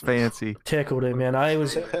Fox fancy. Tickled it, man. I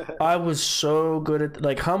was so good at,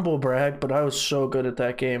 like, humble brag, but I was so good at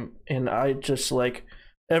that game, and I just, like,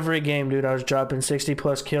 every game, dude, I was dropping 60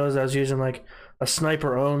 plus kills. I was using like a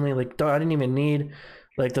sniper only. Like, I didn't even need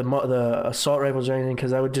like the assault rifles or anything,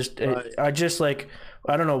 because I would just I just like,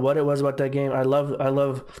 I don't know what it was about that game. I love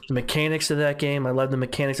the mechanics of that game. I love the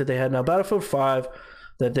mechanics that they had. Now Battlefield 5,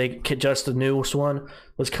 that they just the newest one,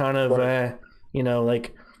 was kind of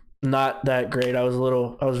like not that great. I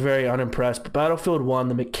was very unimpressed. But Battlefield 1,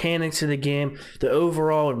 the mechanics of the game, the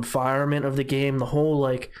overall environment of the game, the whole,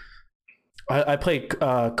 like, I played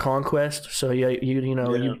Conquest, so yeah,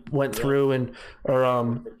 you went through and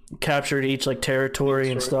captured each like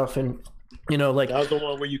territory and stuff, and like that was the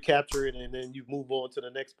one where you capture it and then you move on to the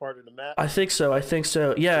next part of the map. I think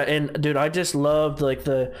so. Yeah, and dude, I just loved like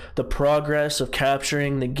the progress of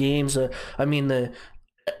capturing the games. I mean the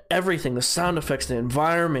everything, the sound effects, the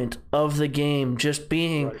environment of the game, just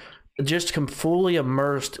being just fully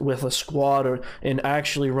immersed with a squad and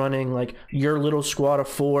actually running like your little squad of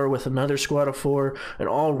 4 with another squad of 4 and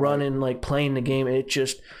all running, like playing the game. It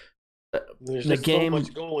just there's the just game, so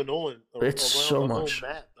much going on. It's so the much. Whole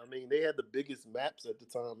map. I mean, they had the biggest maps at the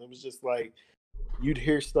time. It was just like you'd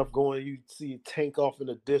hear stuff going. You'd see a tank off in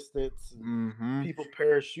the distance, and people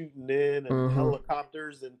parachuting in, and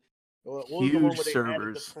helicopters, and what was the one where they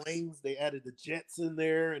added the planes? They added the jets in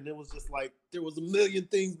there, and it was just like there was a million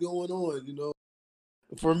things going on.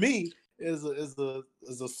 For me, as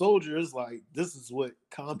a soldier, it's like this is what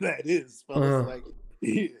combat is, fellas. Like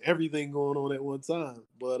everything going on at one time.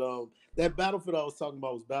 But that Battlefield I was talking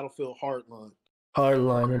about was Battlefield Hardline.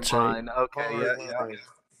 Hardline, that's right. Okay, Hardline. Yeah.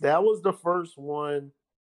 That was the first one.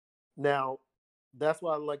 Now, that's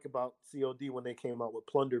what I like about COD when they came out with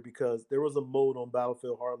Plunder, because there was a mode on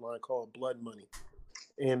Battlefield Hardline called Blood Money,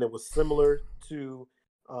 and it was similar to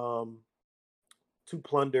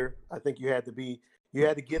Plunder. I think you had to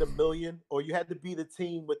get 1 million, or you had to be the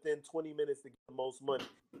team within 20 minutes to get the most money.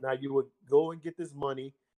 Now you would go and get this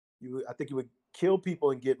money. I think you would kill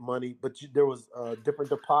people and get money, but there was different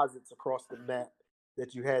deposits across the map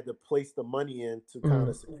that you had to place the money in to kind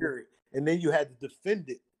of secure it, and then you had to defend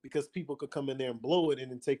it, because people could come in there and blow it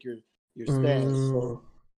and then take your stats. So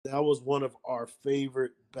that was one of our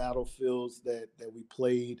favorite Battlefields that we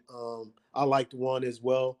played. I liked one as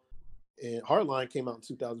well. And Hardline came out in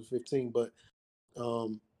 2015, but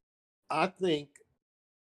I think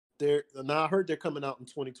now I heard they're coming out in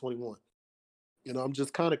 2021. I'm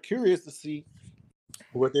just kind of curious to see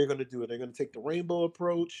what they're going to do. Are they going to take the rainbow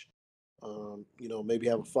approach? Maybe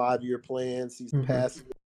have a 5-year plan, season passes,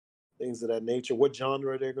 things of that nature. What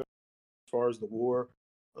genre they're going to, as far as the war,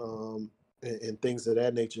 and things of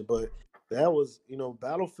that nature. But that was,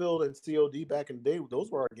 Battlefield and COD back in the day, those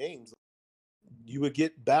were our games. You would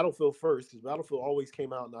get Battlefield first, because Battlefield always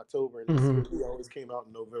came out in October, and COD always came out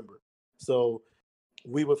in November. So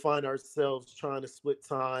we would find ourselves trying to split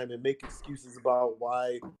time and make excuses about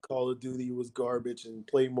why Call of Duty was garbage and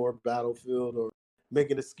play more Battlefield, or make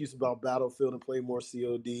an excuse about Battlefield and play more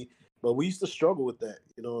COD. But we used to struggle with that,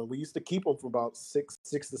 and we used to keep them for about 6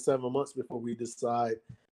 to 7 months before we decided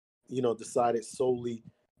solely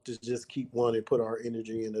to just keep one and put our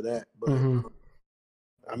energy into that. But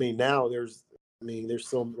I mean, now there's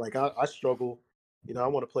some, like, I struggle. I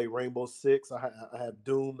want to play Rainbow Six. I have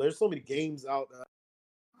Doom. There's so many games out.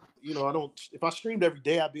 I don't. If I streamed every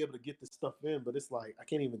day, I'd be able to get this stuff in. But it's like I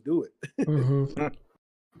can't even do it.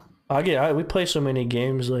 We play so many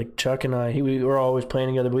games. Like Chuck and I, we were always playing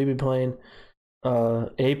together. We'd be playing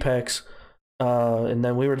Apex, and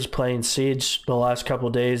then we were just playing Siege the last couple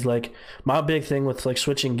of days. Like, my big thing with like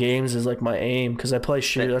switching games is like my aim, because I play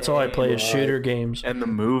shooter. That's all I play is shooter games. And the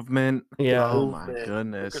movement. Yeah. Oh my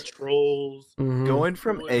goodness. The controls. Going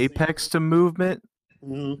from Apex to movement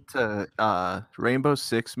Mhm. to Rainbow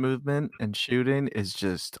Six movement and shooting is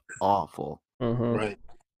just awful. Mm-hmm. Right.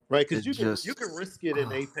 Right, because It you just can risk it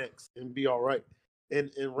in Apex and be all right. In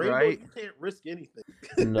Rainbow, right. you can't risk anything.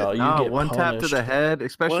 No, you No, get one tap to the punished. head,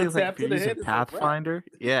 especially One like tap if you're to the using head is a wrap. Pathfinder.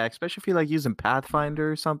 Yeah, especially if you like using Pathfinder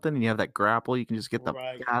or something and you have that grapple, you can just get the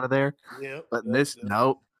Right. fuck out of there. Yep. But in Yep. this,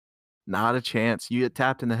 nope, not a chance. You get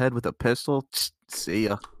tapped in the head with a pistol. See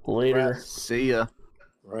ya. Later. See ya.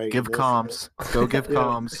 Right. Give comms. Go give Yeah.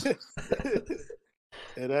 comms.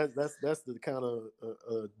 And that's the kind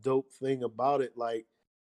of dope thing about it. Like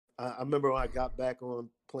I remember when I got back on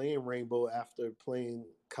playing Rainbow after playing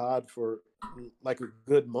COD for like a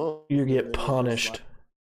good month. You and get it was just punished.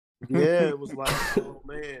 like, yeah, it was like, oh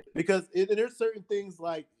man, because there's certain things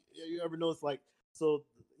like you ever notice, like so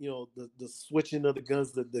the switching of the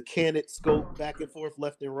guns, the cannon scope back and forth,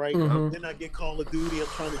 left and right. Mhm. Then I get Call of Duty, I'm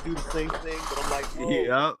trying to do the same thing, but I'm like, oh,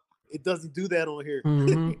 Yep. it doesn't do that on here.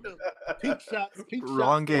 Mhm. Peak shots,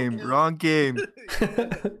 Wrong game. don't count. Wrong game.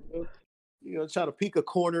 Try to peek a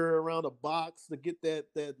corner around a box to get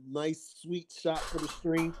that nice sweet shot for the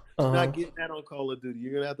stream. Uh-huh. Not getting that on Call of Duty.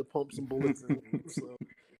 You're gonna have to pump some bullets in. So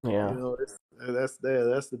Yeah. that's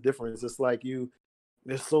the difference. It's like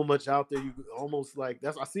there's so much out there. You almost like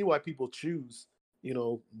that's. I see why people choose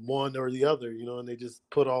one or the other. And they just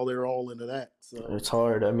put all their all into that. So It's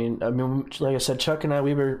hard. I mean, like I said, Chuck and I,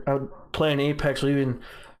 we were out playing Apex. We've been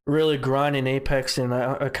really grinding Apex, and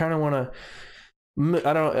I kind of want to.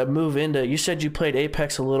 Move into. You said you played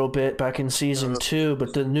Apex a little bit back in season 2,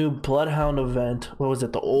 but the new Bloodhound event. What was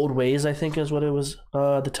it? The Old Ways, I think, is what it was.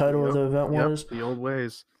 The title of the event was. The Old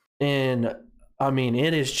Ways. And I mean,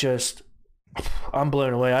 it is just. I'm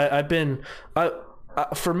blown away. I've been.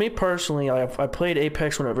 For me personally, I played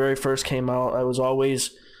Apex when it very first came out. I was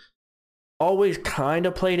always kind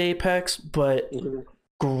of played Apex, but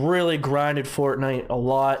really grinded Fortnite a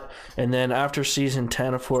lot. And then after season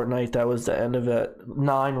 10 of Fortnite, that was the end of it.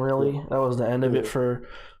 9, really. That was the end of it for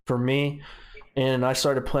me. And I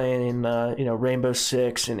started playing Rainbow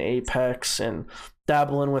Six and Apex and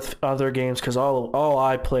dabbling with other games because all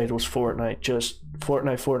I played was Fortnite, just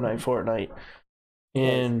Fortnite.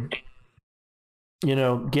 And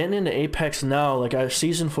getting into Apex now, like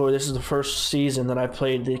season 4, this is the first season that I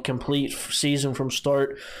played the complete season from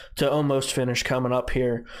start to almost finish coming up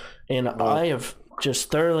here, and I have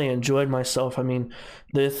just thoroughly enjoyed myself. I mean,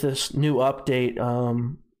 this new update,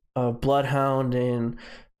 Bloodhound and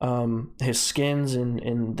his skins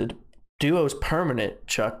and the duo's permanent.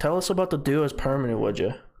 Chuck, tell us about the duo's permanent, would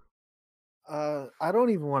you? I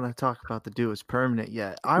don't even want to talk about the duo's permanent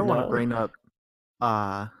yet. I want to bring up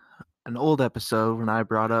an old episode when I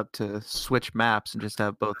brought up to switch maps and just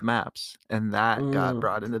have both maps, and that got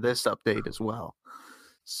brought into this update as well.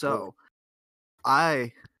 So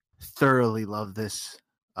I thoroughly love this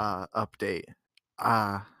update.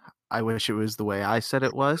 I wish it was the way I said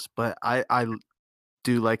it was, but I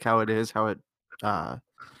do like how it is, how it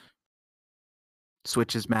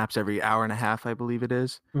switches maps every hour and a half, I believe it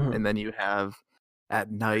is. And then you have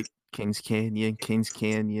at night Kings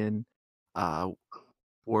Canyon,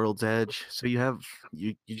 World's Edge. So you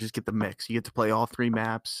just get the mix. You get to play all 3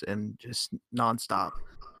 maps and just nonstop.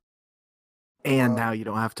 And now you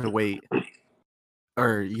don't have to wait,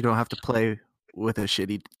 or you don't have to play with a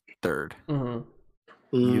shitty third.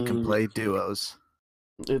 You can play duos.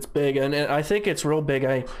 It's big, and I think it's real big.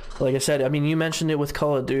 Like I said, I mean, you mentioned it with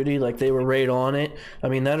Call of Duty, like they were right on it. I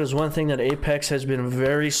mean, that is one thing that Apex has been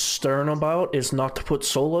very stern about, is not to put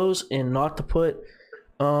solos and not to put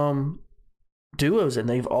duos, and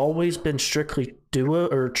they've always been strictly duo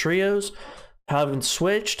or trios. Haven't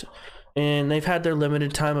switched, and they've had their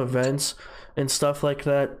limited time events and stuff like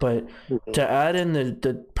that. But to add in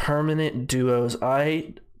the permanent duos,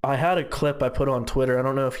 I had a clip I put on Twitter. I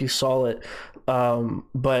don't know if you saw it,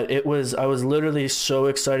 but I was literally so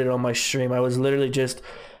excited on my stream. I was literally just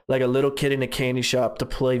like a little kid in a candy shop to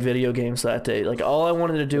play video games that day. Like all I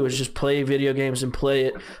wanted to do was just play video games and play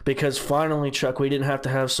it, because finally, Chuck, we didn't have to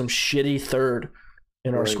have some shitty third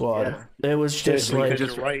in our squad. Yeah. It was just like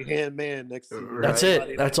just right hand man next to you. That's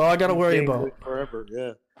it. That's all I got to worry about. Forever.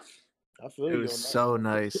 Yeah. I feel it was so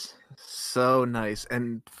nice. So nice.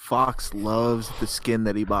 And Fox loves the skin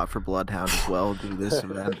that he bought for Bloodhound as well due to this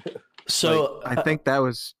event. So I think that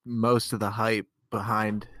was most of the hype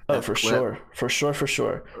behind. Oh, for sure.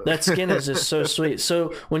 That skin is just so sweet.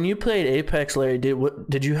 So when you played Apex, Larry,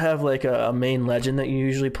 did you have like a main legend that you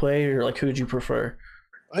usually played, or like who did you prefer?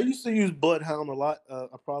 I used to use Bloodhound a lot. I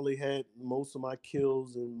probably had most of my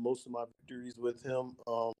kills and most of my victories with him.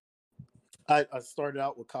 I started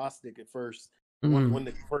out with Caustic at first, when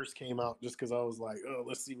it first came out, just because I was like, oh,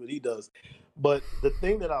 let's see what he does. But the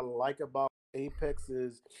thing that I like about Apex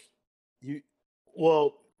is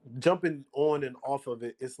well, jumping on and off of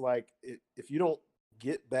it, it's like if you don't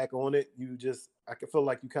get back on it, I can feel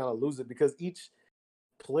like you kind of lose it because each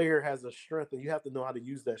player has a strength and you have to know how to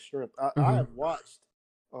use that strength. I have watched,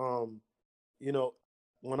 you know,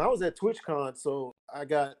 when I was at TwitchCon, so I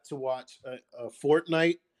got to watch a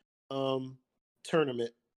Fortnite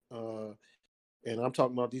tournament. And I'm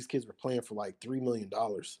talking about these kids were playing for like $3 million.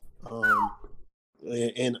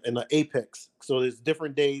 And the Apex. So there's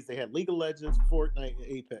different days. They had League of Legends, Fortnite, and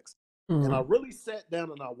Apex. And I really sat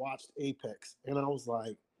down and I watched Apex, and I was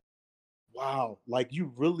like, wow, like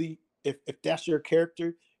you really, if that's your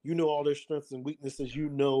character, you know all their strengths and weaknesses, you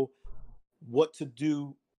know what to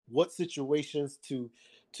do, what situations to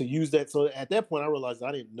use that. So at that point, I realized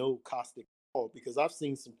I didn't know Caustic at all because I've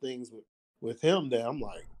seen some things with him that I'm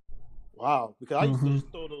like, wow, because I used to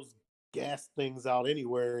just throw those gas things out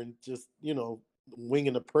anywhere and just,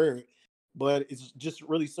 winging a prayer. But it's just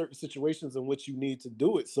really certain situations in which you need to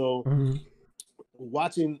do it. So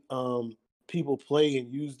watching people play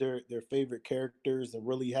and use their favorite characters and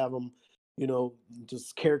really have them,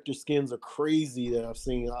 just character skins are crazy that I've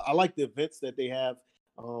seen. I like the events that they have.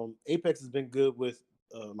 Apex has been good with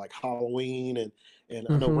like Halloween and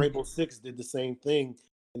I know Rainbow Six did the same thing.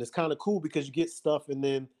 And it's kind of cool because you get stuff and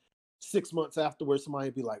then 6 months afterwards, somebody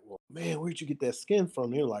would be like, well, man, where'd you get that skin from?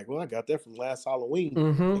 And they're like, well, I got that from last Halloween.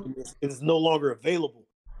 And it's no longer available.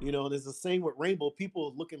 And it's the same with Rainbow.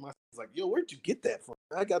 People look at my like, yo, where'd you get that from?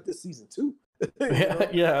 I got this season 2.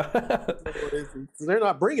 Yeah. So they're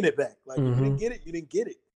not bringing it back. Like, if you didn't get it, you didn't get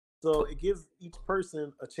it. So it gives each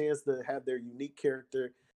person a chance to have their unique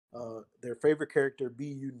character, their favorite character be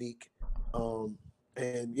unique.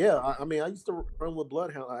 And yeah, I mean, I used to run with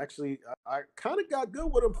Bloodhound. I kind of got good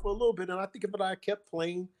with him for a little bit, and I think if I kept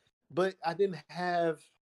playing, but I didn't have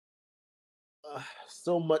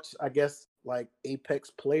so much, I guess, like Apex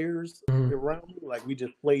players around me. Like we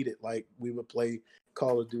just played it. Like we would play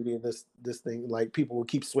Call of Duty and this thing. Like people would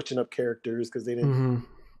keep switching up characters because they didn't.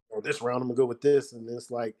 This round I'm gonna go with this, and it's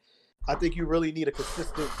like I think you really need a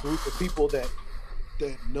consistent group of people that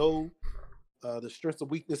know the strengths and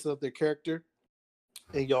weaknesses of their character.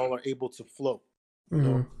 And y'all are able to flow,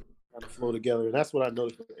 kind of flow together. And that's what I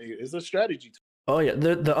noticed. It's a strategy. Oh yeah,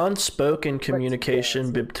 the unspoken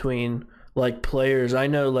communication between like players. I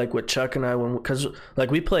know like with Chuck and I, because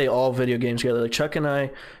like we play all video games together. Like Chuck and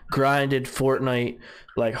I grinded Fortnite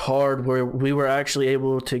like hard, where we were actually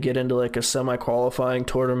able to get into like a semi-qualifying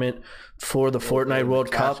tournament for the Fortnite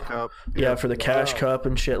World Cup. Yeah, for the Cash Cup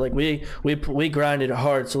and shit. Like we grinded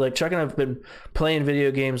hard. So like Chuck and I have been playing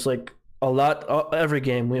video games like a lot every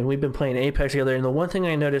game. We've been playing Apex together, and the one thing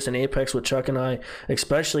I notice in Apex with Chuck and I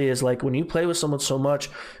especially is like when you play with someone so much,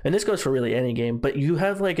 and this goes for really any game, but you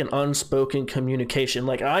have like an unspoken communication.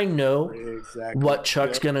 Like I know what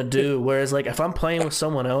Chuck's gonna do, whereas like if I'm playing with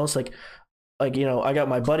someone else, like I got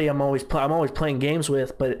my buddy I'm always playing games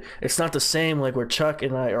with, but it's not the same like where Chuck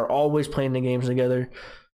and I are always playing the games together.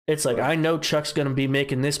 It's like I know Chuck's gonna be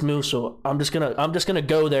making this move, so I'm just gonna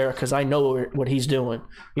go there because I know what he's doing.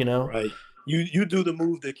 Right. You do the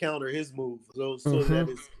move to counter his move, so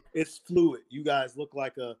that it's fluid. You guys look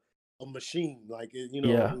like a machine, like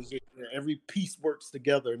every piece works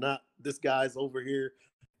together. Not this guy's over here.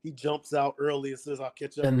 He jumps out early and says, "I'll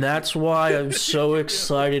catch up." And that's why I'm so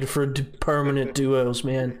excited for permanent duos,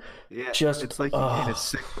 man. Yeah, it's like in a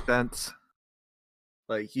sixth sense.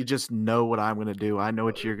 Like you just know what I'm gonna do. I know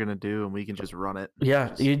what you're gonna do, and we can just run it.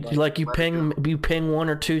 Yeah, you ping one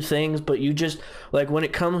or two things, but you just like when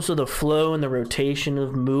it comes to the flow and the rotation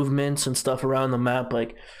of movements and stuff around the map,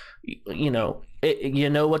 like you know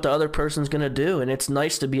what the other person's gonna do, and it's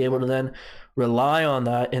nice to be able to then rely on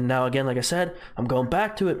that. And now again, like I said, I'm going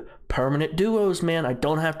back to it. Permanent duos, man. I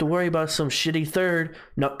don't have to worry about some shitty third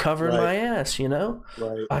not covering my ass.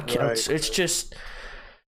 It's just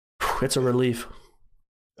it's a relief.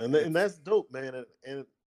 And that's dope, man. And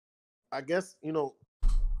I guess,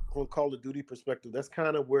 from Call of Duty perspective, that's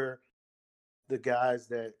kind of where the guys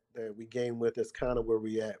that we game with, that's kind of where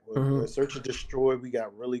we at. When Search and Destroy, we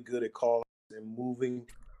got really good at calling and moving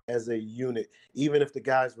as a unit. Even if the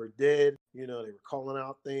guys were dead, they were calling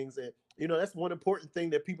out things. And, that's one important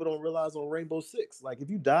thing that people don't realize on Rainbow Six. Like, if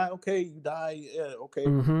you die, okay, you die. Yeah, okay.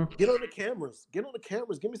 Get on the cameras. Give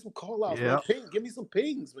me some call outs. Yeah. Give me some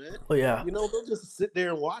pings, man. Oh, yeah. Don't just sit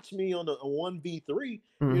there and watch me on a 1v3.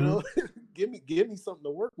 Give me something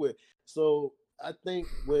to work with. So I think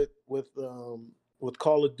with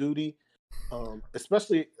Call of Duty,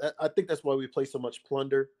 especially, I think that's why we play so much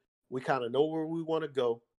Plunder. We kind of know where we want to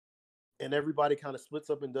go. and everybody kind of splits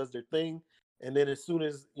up and does their thing. And then as soon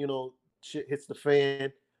as, shit hits the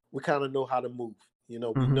fan, we kind of know how to move. We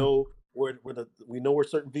know we know where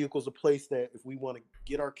certain vehicles are placed, that if we want to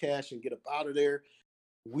get our cash and get up out of there,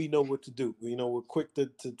 we know what to do. We're quick to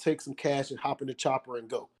take some cash and hop in the chopper and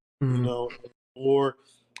go. Or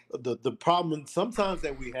the problem sometimes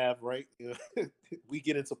that we have, right? We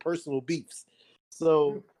get into personal beefs.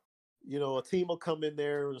 So, a team will come in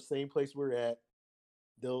there in the same place we're at.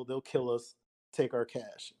 They'll kill us, take our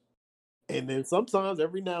cash. And then sometimes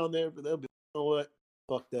every now and then they'll be, you know what?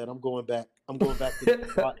 Fuck that. I'm going back. I'm going back to the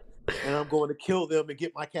spot, and I'm going to kill them and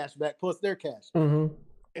get my cash back plus their cash. Mm-hmm.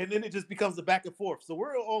 And then it just becomes a back and forth. So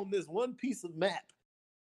we're on this one piece of map,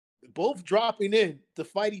 both dropping in to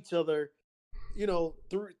fight each other,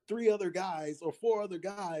 three other guys or four other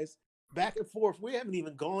guys back and forth. We haven't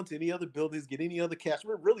even gone to any other buildings, get any other cash.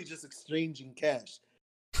 We're really just exchanging cash.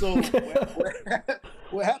 So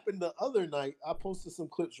what happened the other night, I posted some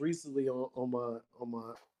clips recently on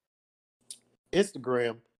my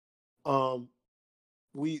Instagram.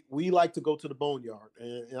 We like to go to the boneyard,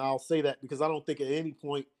 and I'll say that because I don't think at any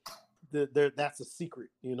point that's a secret.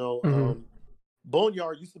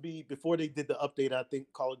 Boneyard used to be, before they did the update, I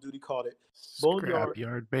think Call of Duty called it Boneyard.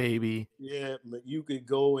 Scrapyard, baby. Yeah, you could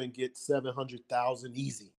go and get 700,000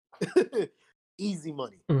 easy. Easy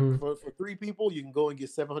money. For 3 people, you can go and get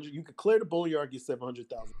 700. You could clear the boneyard, get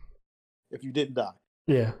 700,000 if you didn't die.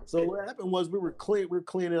 Yeah. So what happened was we were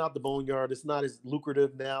cleaning out the boneyard. It's not as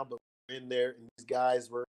lucrative now, but we're in there, and these guys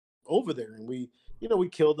were over there, and we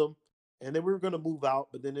killed them, and then we were going to move out,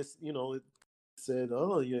 but then it said,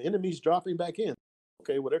 oh, your enemy's dropping back in.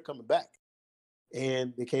 Okay, well, they're coming back,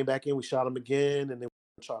 and they came back in. We shot them again, and then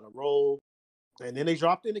we tried to roll, and then they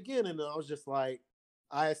dropped in again, and I was just like,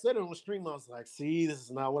 I said it on the stream. I was like, see, this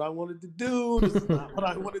is not what I wanted to do. This is not what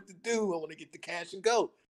I wanted to do. I want to get the cash and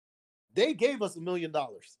go. They gave us $1 million.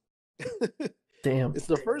 Damn. It's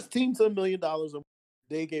the first team to $1 million.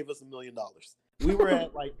 They gave us $1 million. We were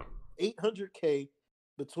at like 800K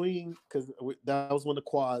between, because that was when the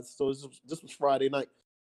quads. So this was Friday night.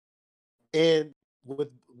 And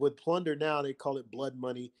with plunder now, they call it blood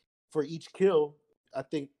money. For each kill, I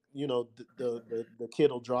think, the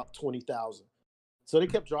kid will drop 20,000. So they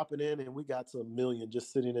kept dropping in, and we got to $1 million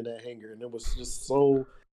just sitting in that hangar. And it was just so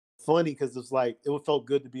funny because it's like, it felt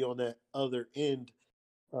good to be on that other end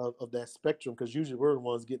of that spectrum, because usually we're the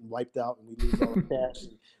ones getting wiped out and we lose all our cash.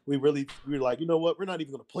 And we were like, you know what? We're not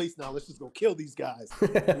even going to place now. Let's just go kill these guys.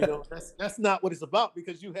 That's not what it's about,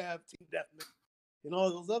 because you have team deathmatch and all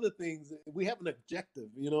those other things. We have an objective,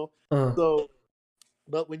 So,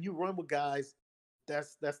 but when you run with guys,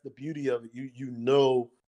 that's the beauty of it. You know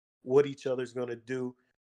what each other's going to do.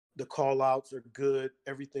 The call outs are good.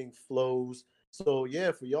 Everything flows. So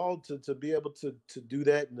yeah, for y'all to be able to do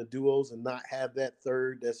that in the duos and not have that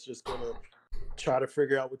third that's just going to try to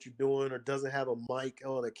figure out what you're doing or doesn't have a mic.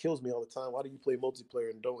 Oh, that kills me all the time. Why do you play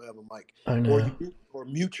multiplayer and don't have a mic? I know. Or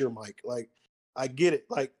mute your mic. Like, I get it.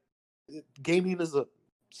 Like, gaming is a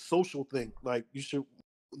social thing. Like,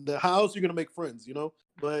 how else are you going to make friends,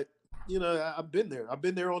 But, I've been there. I've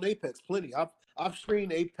been there on Apex plenty. I've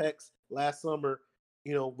streamed Apex last summer,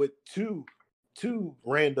 with two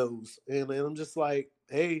randos, and I'm just like,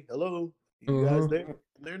 hey, hello, you guys there?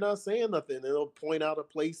 They're not saying nothing. And they'll point out a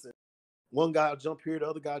place, and one guy will jump here, the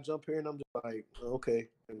other guy jump here, and I'm just like, okay,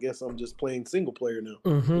 I guess I'm just playing single player now.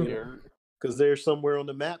 Because they're somewhere on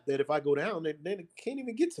the map that if I go down, then it can't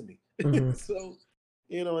even get to me. So,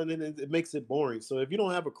 and then it makes it boring. So if you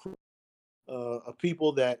don't have a crew of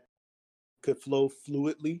people that could flow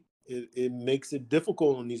fluidly, it makes it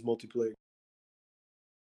difficult on these multiplayer.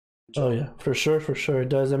 Oh yeah, for sure it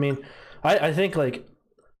does. I mean, I think like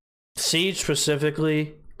Siege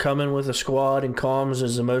specifically, coming with a squad and comms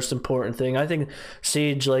is the most important thing. I think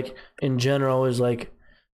Siege, like in general, is like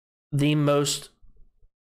the most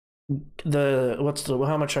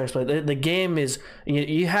how much I explain? The game is,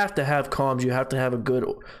 you have to have comms. You have to have a good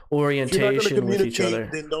orientation with each other.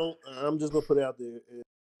 Then don't. I'm just gonna put it out there.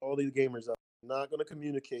 All these gamers are not gonna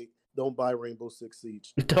communicate. Don't buy Rainbow Six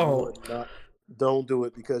Siege. Don't do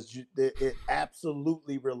it, because it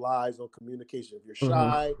absolutely relies on communication. If you're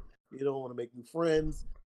shy, you don't want to make new friends,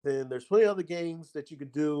 then there's plenty of other games that you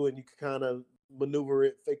could do, and you can kind of maneuver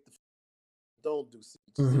it, don't do Siege.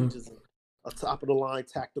 Siege is a top-of-the-line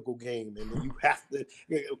tactical game, and you have to,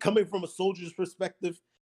 coming from a soldier's perspective,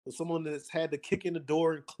 as someone that's had to kick in the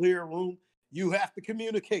door and clear a room, you have to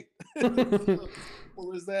communicate.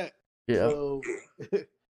 What is that? Yeah. So,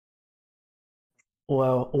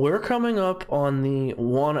 well, we're coming up on the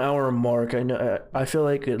 1 hour mark. I know. I feel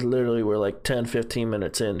like we're like 10, 15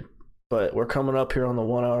 minutes in. but we're coming up here on the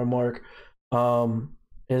 1 hour mark.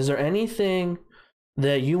 Is there anything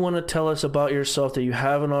that you want to tell us about yourself that you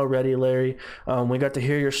haven't already, Larry? We got to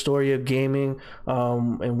hear your story of gaming,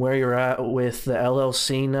 and where you're at with the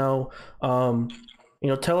LLC now.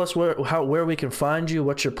 Tell us where we can find you,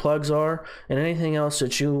 what your plugs are, and anything else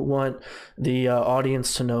that you want the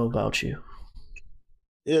audience to know about you.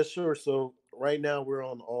 Yeah, sure. So right now we're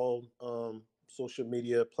on all social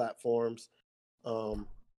media platforms. Um,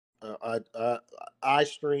 I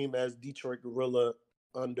stream as Detroit Gorilla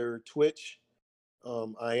under Twitch.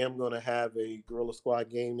 I am going to have a Gorilla Squad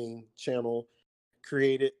Gaming channel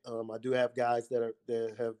created. I do have guys that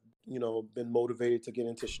have been motivated to get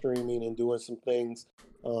into streaming and doing some things.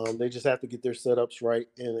 They just have to get their setups right,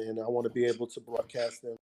 and I want to be able to broadcast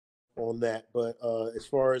them on that. But as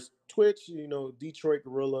far as Twitch, Detroit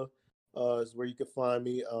Gorilla is where you can find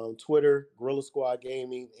me. Twitter, Gorilla Squad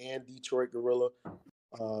Gaming, and Detroit Gorilla.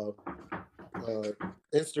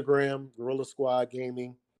 Instagram, Gorilla Squad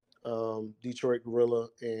Gaming, Detroit Gorilla,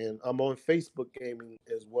 and I'm on Facebook Gaming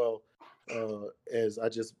as well. As I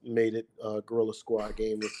just made it Gorilla Squad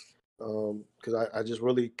Gaming, because I just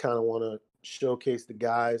really kind of want to showcase the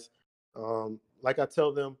guys. Like I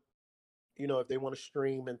tell them, if they want to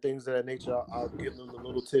stream and things of that nature, I'll give them the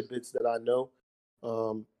little tidbits that I know.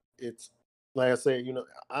 It's like I say,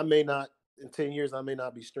 I may not, in 10 years, I may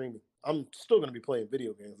not be streaming. I'm still going to be playing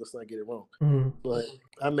video games. Let's not get it wrong. Mm-hmm. But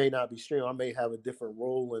I may not be streaming. I may have a different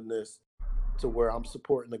role in this, to where I'm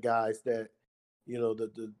supporting the guys that,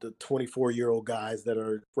 the 24-year-old guys that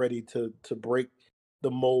are ready to break the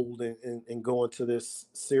mold and go into this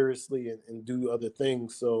seriously and do other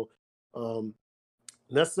things. So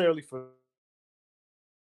necessarily for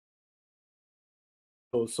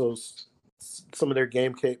so some of their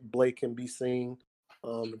gameplay can be seen.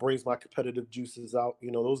 It brings my competitive juices out.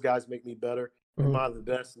 Those guys make me better. Am I the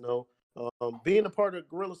best? No. Being a part of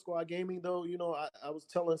Gorilla Squad Gaming, though, I was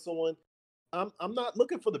telling someone, I'm not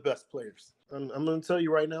looking for the best players. I'm going to tell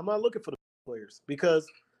you right now, I'm not looking for the best players, because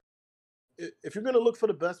if you're going to look for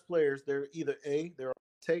the best players, they're either A, they're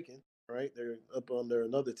taken, right? They're up under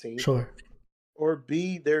another team. Sure. Or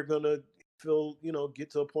B, they're going to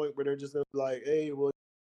get to a point where they're just going to be like, hey, well,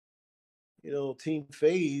 Team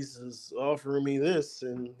FaZe is offering me this,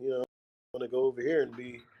 and I'm going to go over here and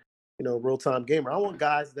be, real-time gamer. I want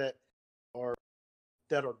guys that are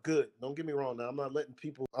good. Don't get me wrong. Now,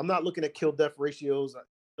 I'm not looking at kill death ratios.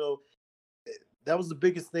 That was the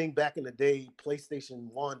biggest thing back in the day.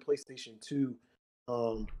 PlayStation 1, PlayStation 2.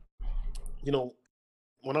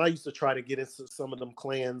 When I used to try to get into some of them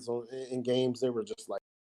clans in games, they were just like,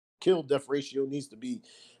 kill death ratio needs to be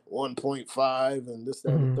 1.5 and this,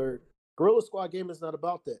 that, and the third. Gorilla Squad Gaming is not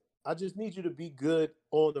about that. I just need you to be good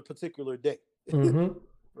on a particular day,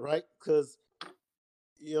 right? Because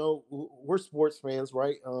we're sports fans,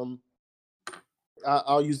 right?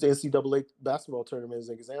 I'll use the NCAA basketball tournament as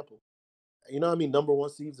an example. Number one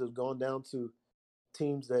seeds have gone down to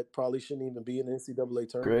teams that probably shouldn't even be in the NCAA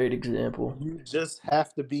tournament. Great example. You just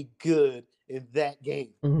have to be good in that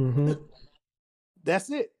game.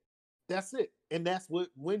 That's it. And that's what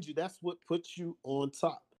wins you. That's what puts you on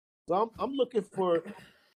top. So I'm looking for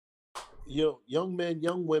young men,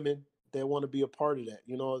 young women that want to be a part of that.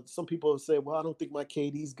 Some people have said, well, I don't think my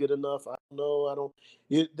KD's good enough. I don't know.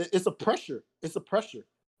 It's a pressure.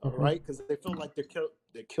 All right. Because they feel like their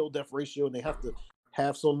kill death ratio, and they have to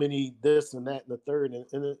have so many this and that and the third. And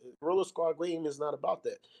the Gorilla Squad game is not about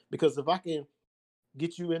that. Because if I can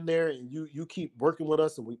get you in there and you keep working with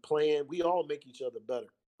us and we all make each other better,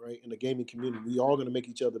 right? In the gaming community, we all going to make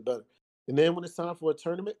each other better. And then when it's time for a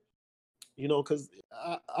tournament, because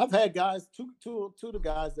I've had guys, two of the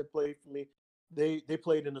guys that played for me, they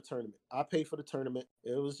played in a tournament. I paid for the tournament.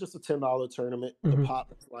 It was just a $10 tournament. The pot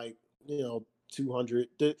was like, 200.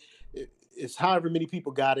 It's however many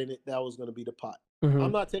people got in it, that was going to be the pot.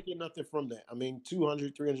 I'm not taking nothing from that. I mean,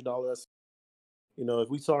 $200, $300. If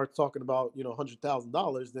we start talking about,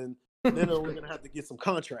 $100,000, then we're going to have to get some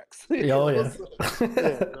contracts. Oh, yeah.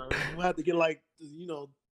 We'll have to get like,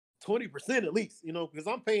 20% at least, because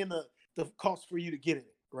I'm paying the cost for you to get in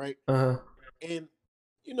it, right? And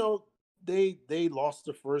they lost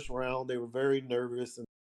the first round. They were very nervous, and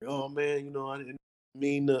oh man, I didn't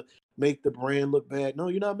mean to make the brand look bad. No,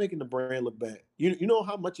 you're not making the brand look bad. You know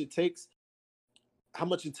how much it takes, how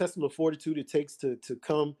much intestinal fortitude it takes to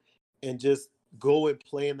come and just go and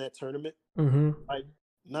play in that tournament. Like,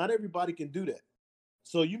 not everybody can do that.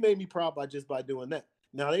 So you made me proud by doing that.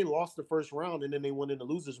 Now, they lost the first round, and then they went in the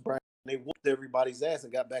losers bracket, and they whooped everybody's ass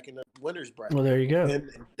and got back in the winners bracket. Well, there you go.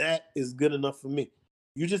 And that is good enough for me.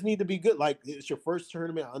 You just need to be good. Like, it's your first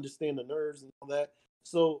tournament. I understand the nerves and all that.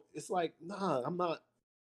 So it's like, nah, I'm not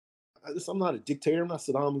a dictator. I'm not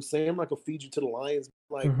Saddam Hussein. I'm not gonna feed you to the lions.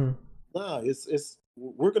 Like, nah, it's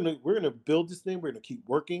we're gonna build this thing. We're gonna keep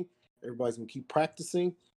working. Everybody's gonna keep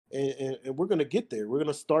practicing, and we're gonna get there. We're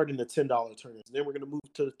gonna start in the $10 tournaments, then we're gonna move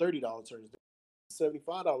to the $30 tournaments,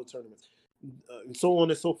 $75 tournaments, and so on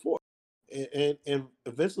and so forth. And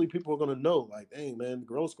eventually people are gonna know, like, dang man,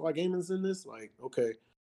 Gorilla Squad Gaming's in this. Like, okay,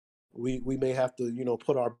 we may have to,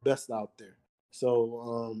 put our best out there.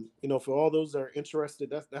 So, for all those that are interested,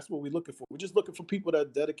 that's what we're looking for. We're just looking for people that are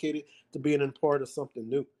dedicated to being a part of something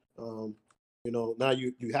new. Now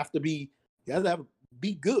you have to be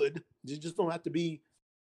good. You just don't have to be,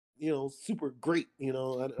 super great.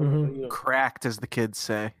 Cracked, as the kids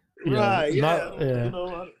say. Right? Yeah.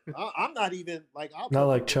 I'm not even like not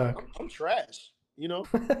like Chuck. I'm trash.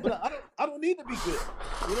 But I don't need to be good.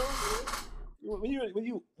 When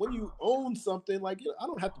you own something, like, I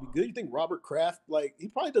don't have to be good. You think Robert Kraft, like, he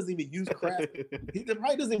probably doesn't even use Kraft. He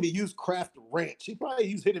probably doesn't even use Kraft Ranch. He probably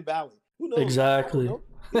use Hidden Valley. Who knows? Exactly.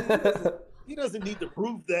 He doesn't need to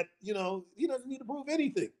prove that. He doesn't need to prove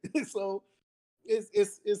anything. So it's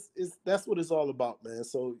that's what it's all about, man.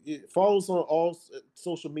 So follow us on all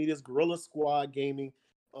social medias, Gorilla Squad Gaming.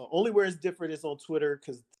 Only where it's different is on Twitter,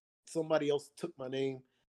 because somebody else took my name.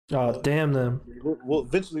 Oh, damn them.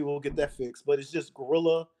 Eventually we'll get that fixed, but it's just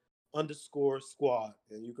Gorilla_Squad,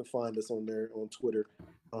 and you can find us on there on Twitter,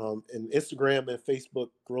 and Instagram and Facebook,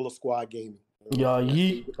 Gorilla Squad Gaming.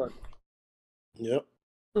 Yep.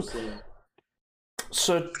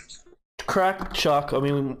 So, cracked Chuck. I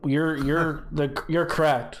mean, you're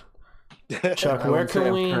cracked. Chuck, where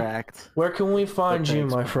can we find you,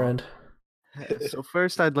 my friend? So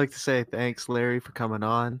first, I'd like to say thanks, Larry, for coming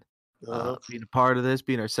on. Being a part of this,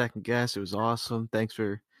 being our second guest. It was awesome. Thanks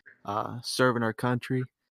for serving our country.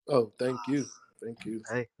 Oh, thank you.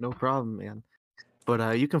 Hey, no problem, man.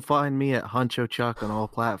 But you can find me at Huncho Chuck on all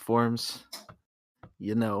platforms.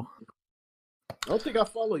 I don't think I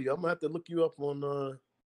follow you. I'm gonna have to look you up on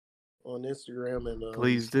Instagram and.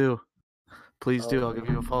 Please do. I'll give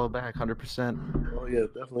you a follow back, 100%. Oh yeah,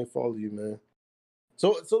 definitely follow you, man.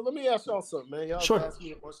 So let me ask y'all something, man. Y'all ask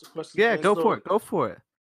me a bunch of questions. Yeah, man. Go for it.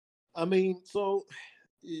 I mean, so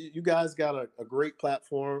you guys got a great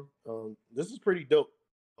platform. This is pretty dope.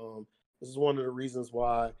 This is one of the reasons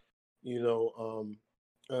why,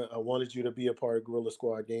 I wanted you to be a part of Gorilla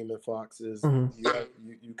Squad Gaming, Fox. Is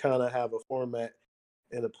you kind of have a format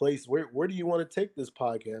and a place. Where do you want to take this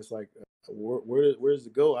podcast? Like, where does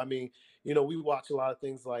it go? I mean, we watch a lot of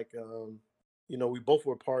things. Like, we both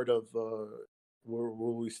were part of. Where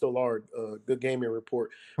we still are, Good Gaming Report.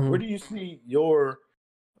 Where do you see your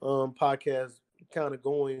podcast kind of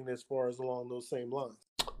going as far as along those same lines?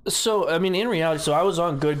 So, I mean, in reality, I was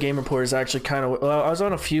on Good Game Report is actually kind of, I was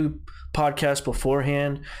on a few podcasts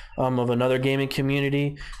beforehand of another gaming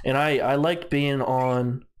community, and I liked being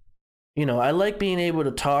on, I like being able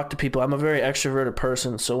to talk to people. I'm a very extroverted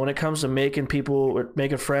person, so when it comes to making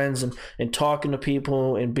friends and talking to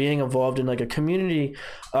people and being involved in like a community,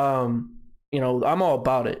 I'm all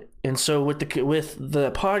about it. And so with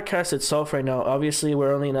the podcast itself right now, obviously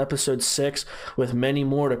we're only in episode 6 with many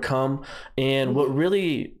more to come. And what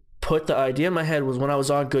really put the idea in my head was when I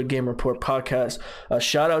was on Good Game Report podcast.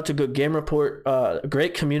 Shout out to Good Game Report,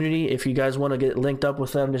 great community. If you guys want to get linked up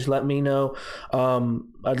with them, just let me know.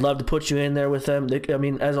 I'd love to put you in there with them. I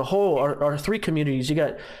mean, as a whole, our 3 communities, you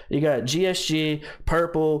got GSG,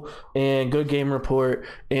 Purple, and Good Game Report,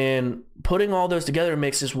 and putting all those together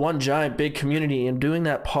makes this one giant big community. And doing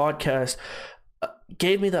that podcast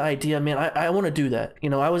gave me the idea, man, I want to do that.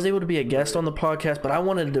 I was able to be a guest on the podcast, but I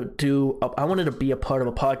wanted to be a part of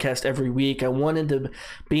a podcast every week. I wanted to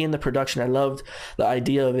be in the production. I loved the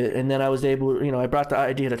idea of it. And then I was able, I brought the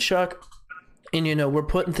idea to Chuck. And we're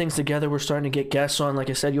putting things together. We're starting to get guests on. Like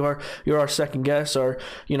I said, you're our second guest. And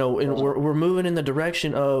we're moving in the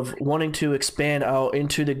direction of wanting to expand out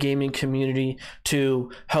into the gaming community to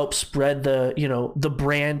help spread the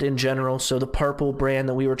brand in general. So the Purple brand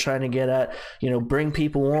that we were trying to get at, bring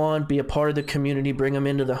people on, be a part of the community, bring them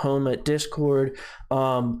into the home at Discord.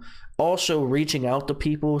 Also reaching out to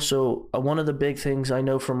people. So one of the big things I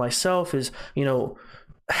know for myself is,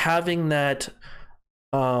 having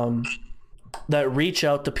that reach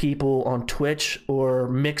out to people on Twitch or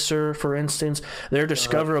Mixer, for instance. Their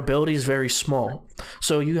discoverability is very small.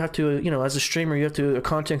 So you have to, as a streamer, a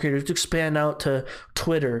content creator, to expand out to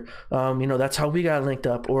Twitter. That's how we got linked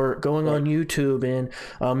up, or going on YouTube and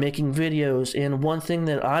making videos. And one thing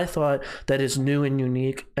that I thought that is new and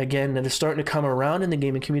unique, again, that is starting to come around in the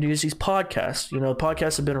gaming community is these podcasts.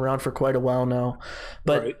 Podcasts have been around for quite a while now,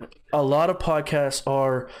 but a lot of podcasts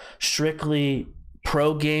are strictly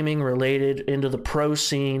pro gaming related, into the pro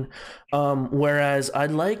scene. Whereas I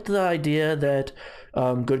liked the idea that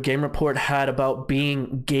Good Game Report had about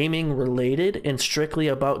being gaming related and strictly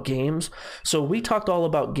about games. So we talked all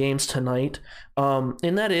about games tonight,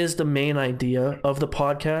 and that is the main idea of the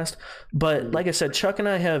podcast. But like I said, Chuck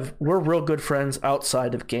and we're real good friends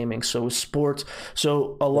outside of gaming, so sports.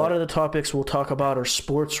 So a lot of the topics we'll talk about are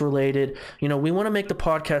sports related. You know, we want to make the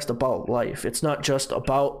podcast about life. It's not just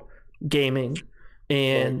about gaming.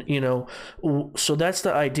 And you know, so that's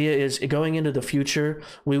the idea, is going into the future,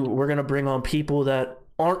 we're going to bring on people that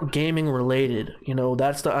aren't gaming related. You know,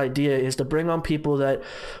 that's the idea, is to bring on people that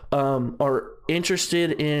are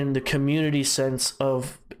interested in the community sense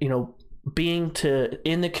of, you know, being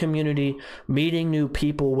in the community, meeting new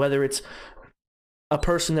people, whether it's a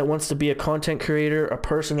person that wants to be a content creator, a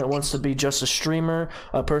person that wants to be just a streamer,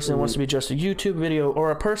 a person that wants to be just a YouTube video,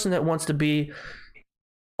 or a person that wants to be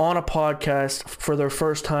on a podcast for their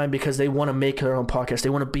first time because they want to make their own podcast. They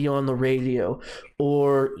want to be on the radio,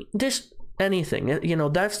 or just anything. You know,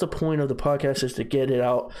 that's the point of the podcast, is to get it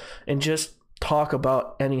out and just talk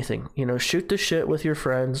about anything. You know, shoot the shit with your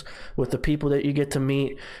friends, with the people that you get to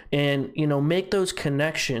meet, and, you know, make those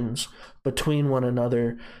connections between one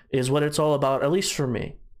another is what it's all about, at least for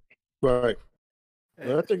me. Right.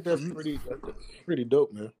 And I think that's pretty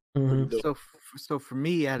dope, man. Mm-hmm. So for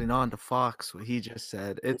me, adding on to Fox, what he just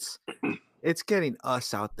said, it's getting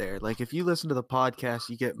us out there. Like, if you listen to the podcast,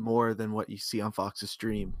 you get more than what you see on Fox's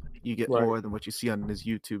stream. You get more than what you see on his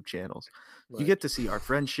YouTube channels. You get to see our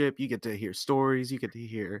friendship. You get to hear stories. You get to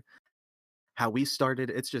hear how we started.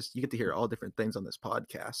 It's just, you get to hear all different things on this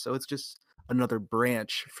podcast. So it's just another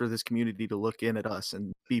branch for this community to look in at us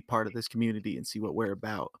and be part of this community and see what we're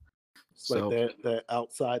about. It's like that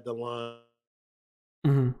outside the line.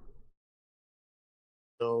 Mm-hmm.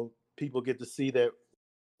 You know, people get to see that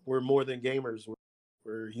we're more than gamers.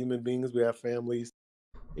 We're human beings. We have families.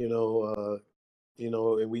 You know,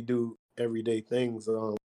 and we do everyday things.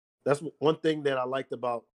 That's one thing that I liked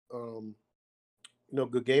about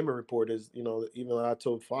Good Gamer Report is, you know, even though I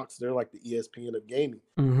told Fox they're like the ESPN of gaming.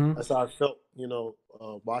 Mm-hmm. That's how I felt,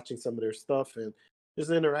 watching some of their stuff and just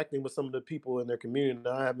interacting with some of the people in their community.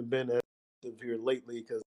 Now, I haven't been as active here lately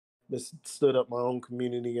because I stood up my own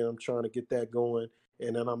community and I'm trying to get that going.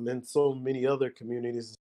 And then I'm in so many other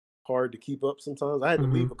communities. It's hard to keep up sometimes. I had to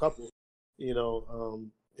leave a couple,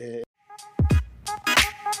 and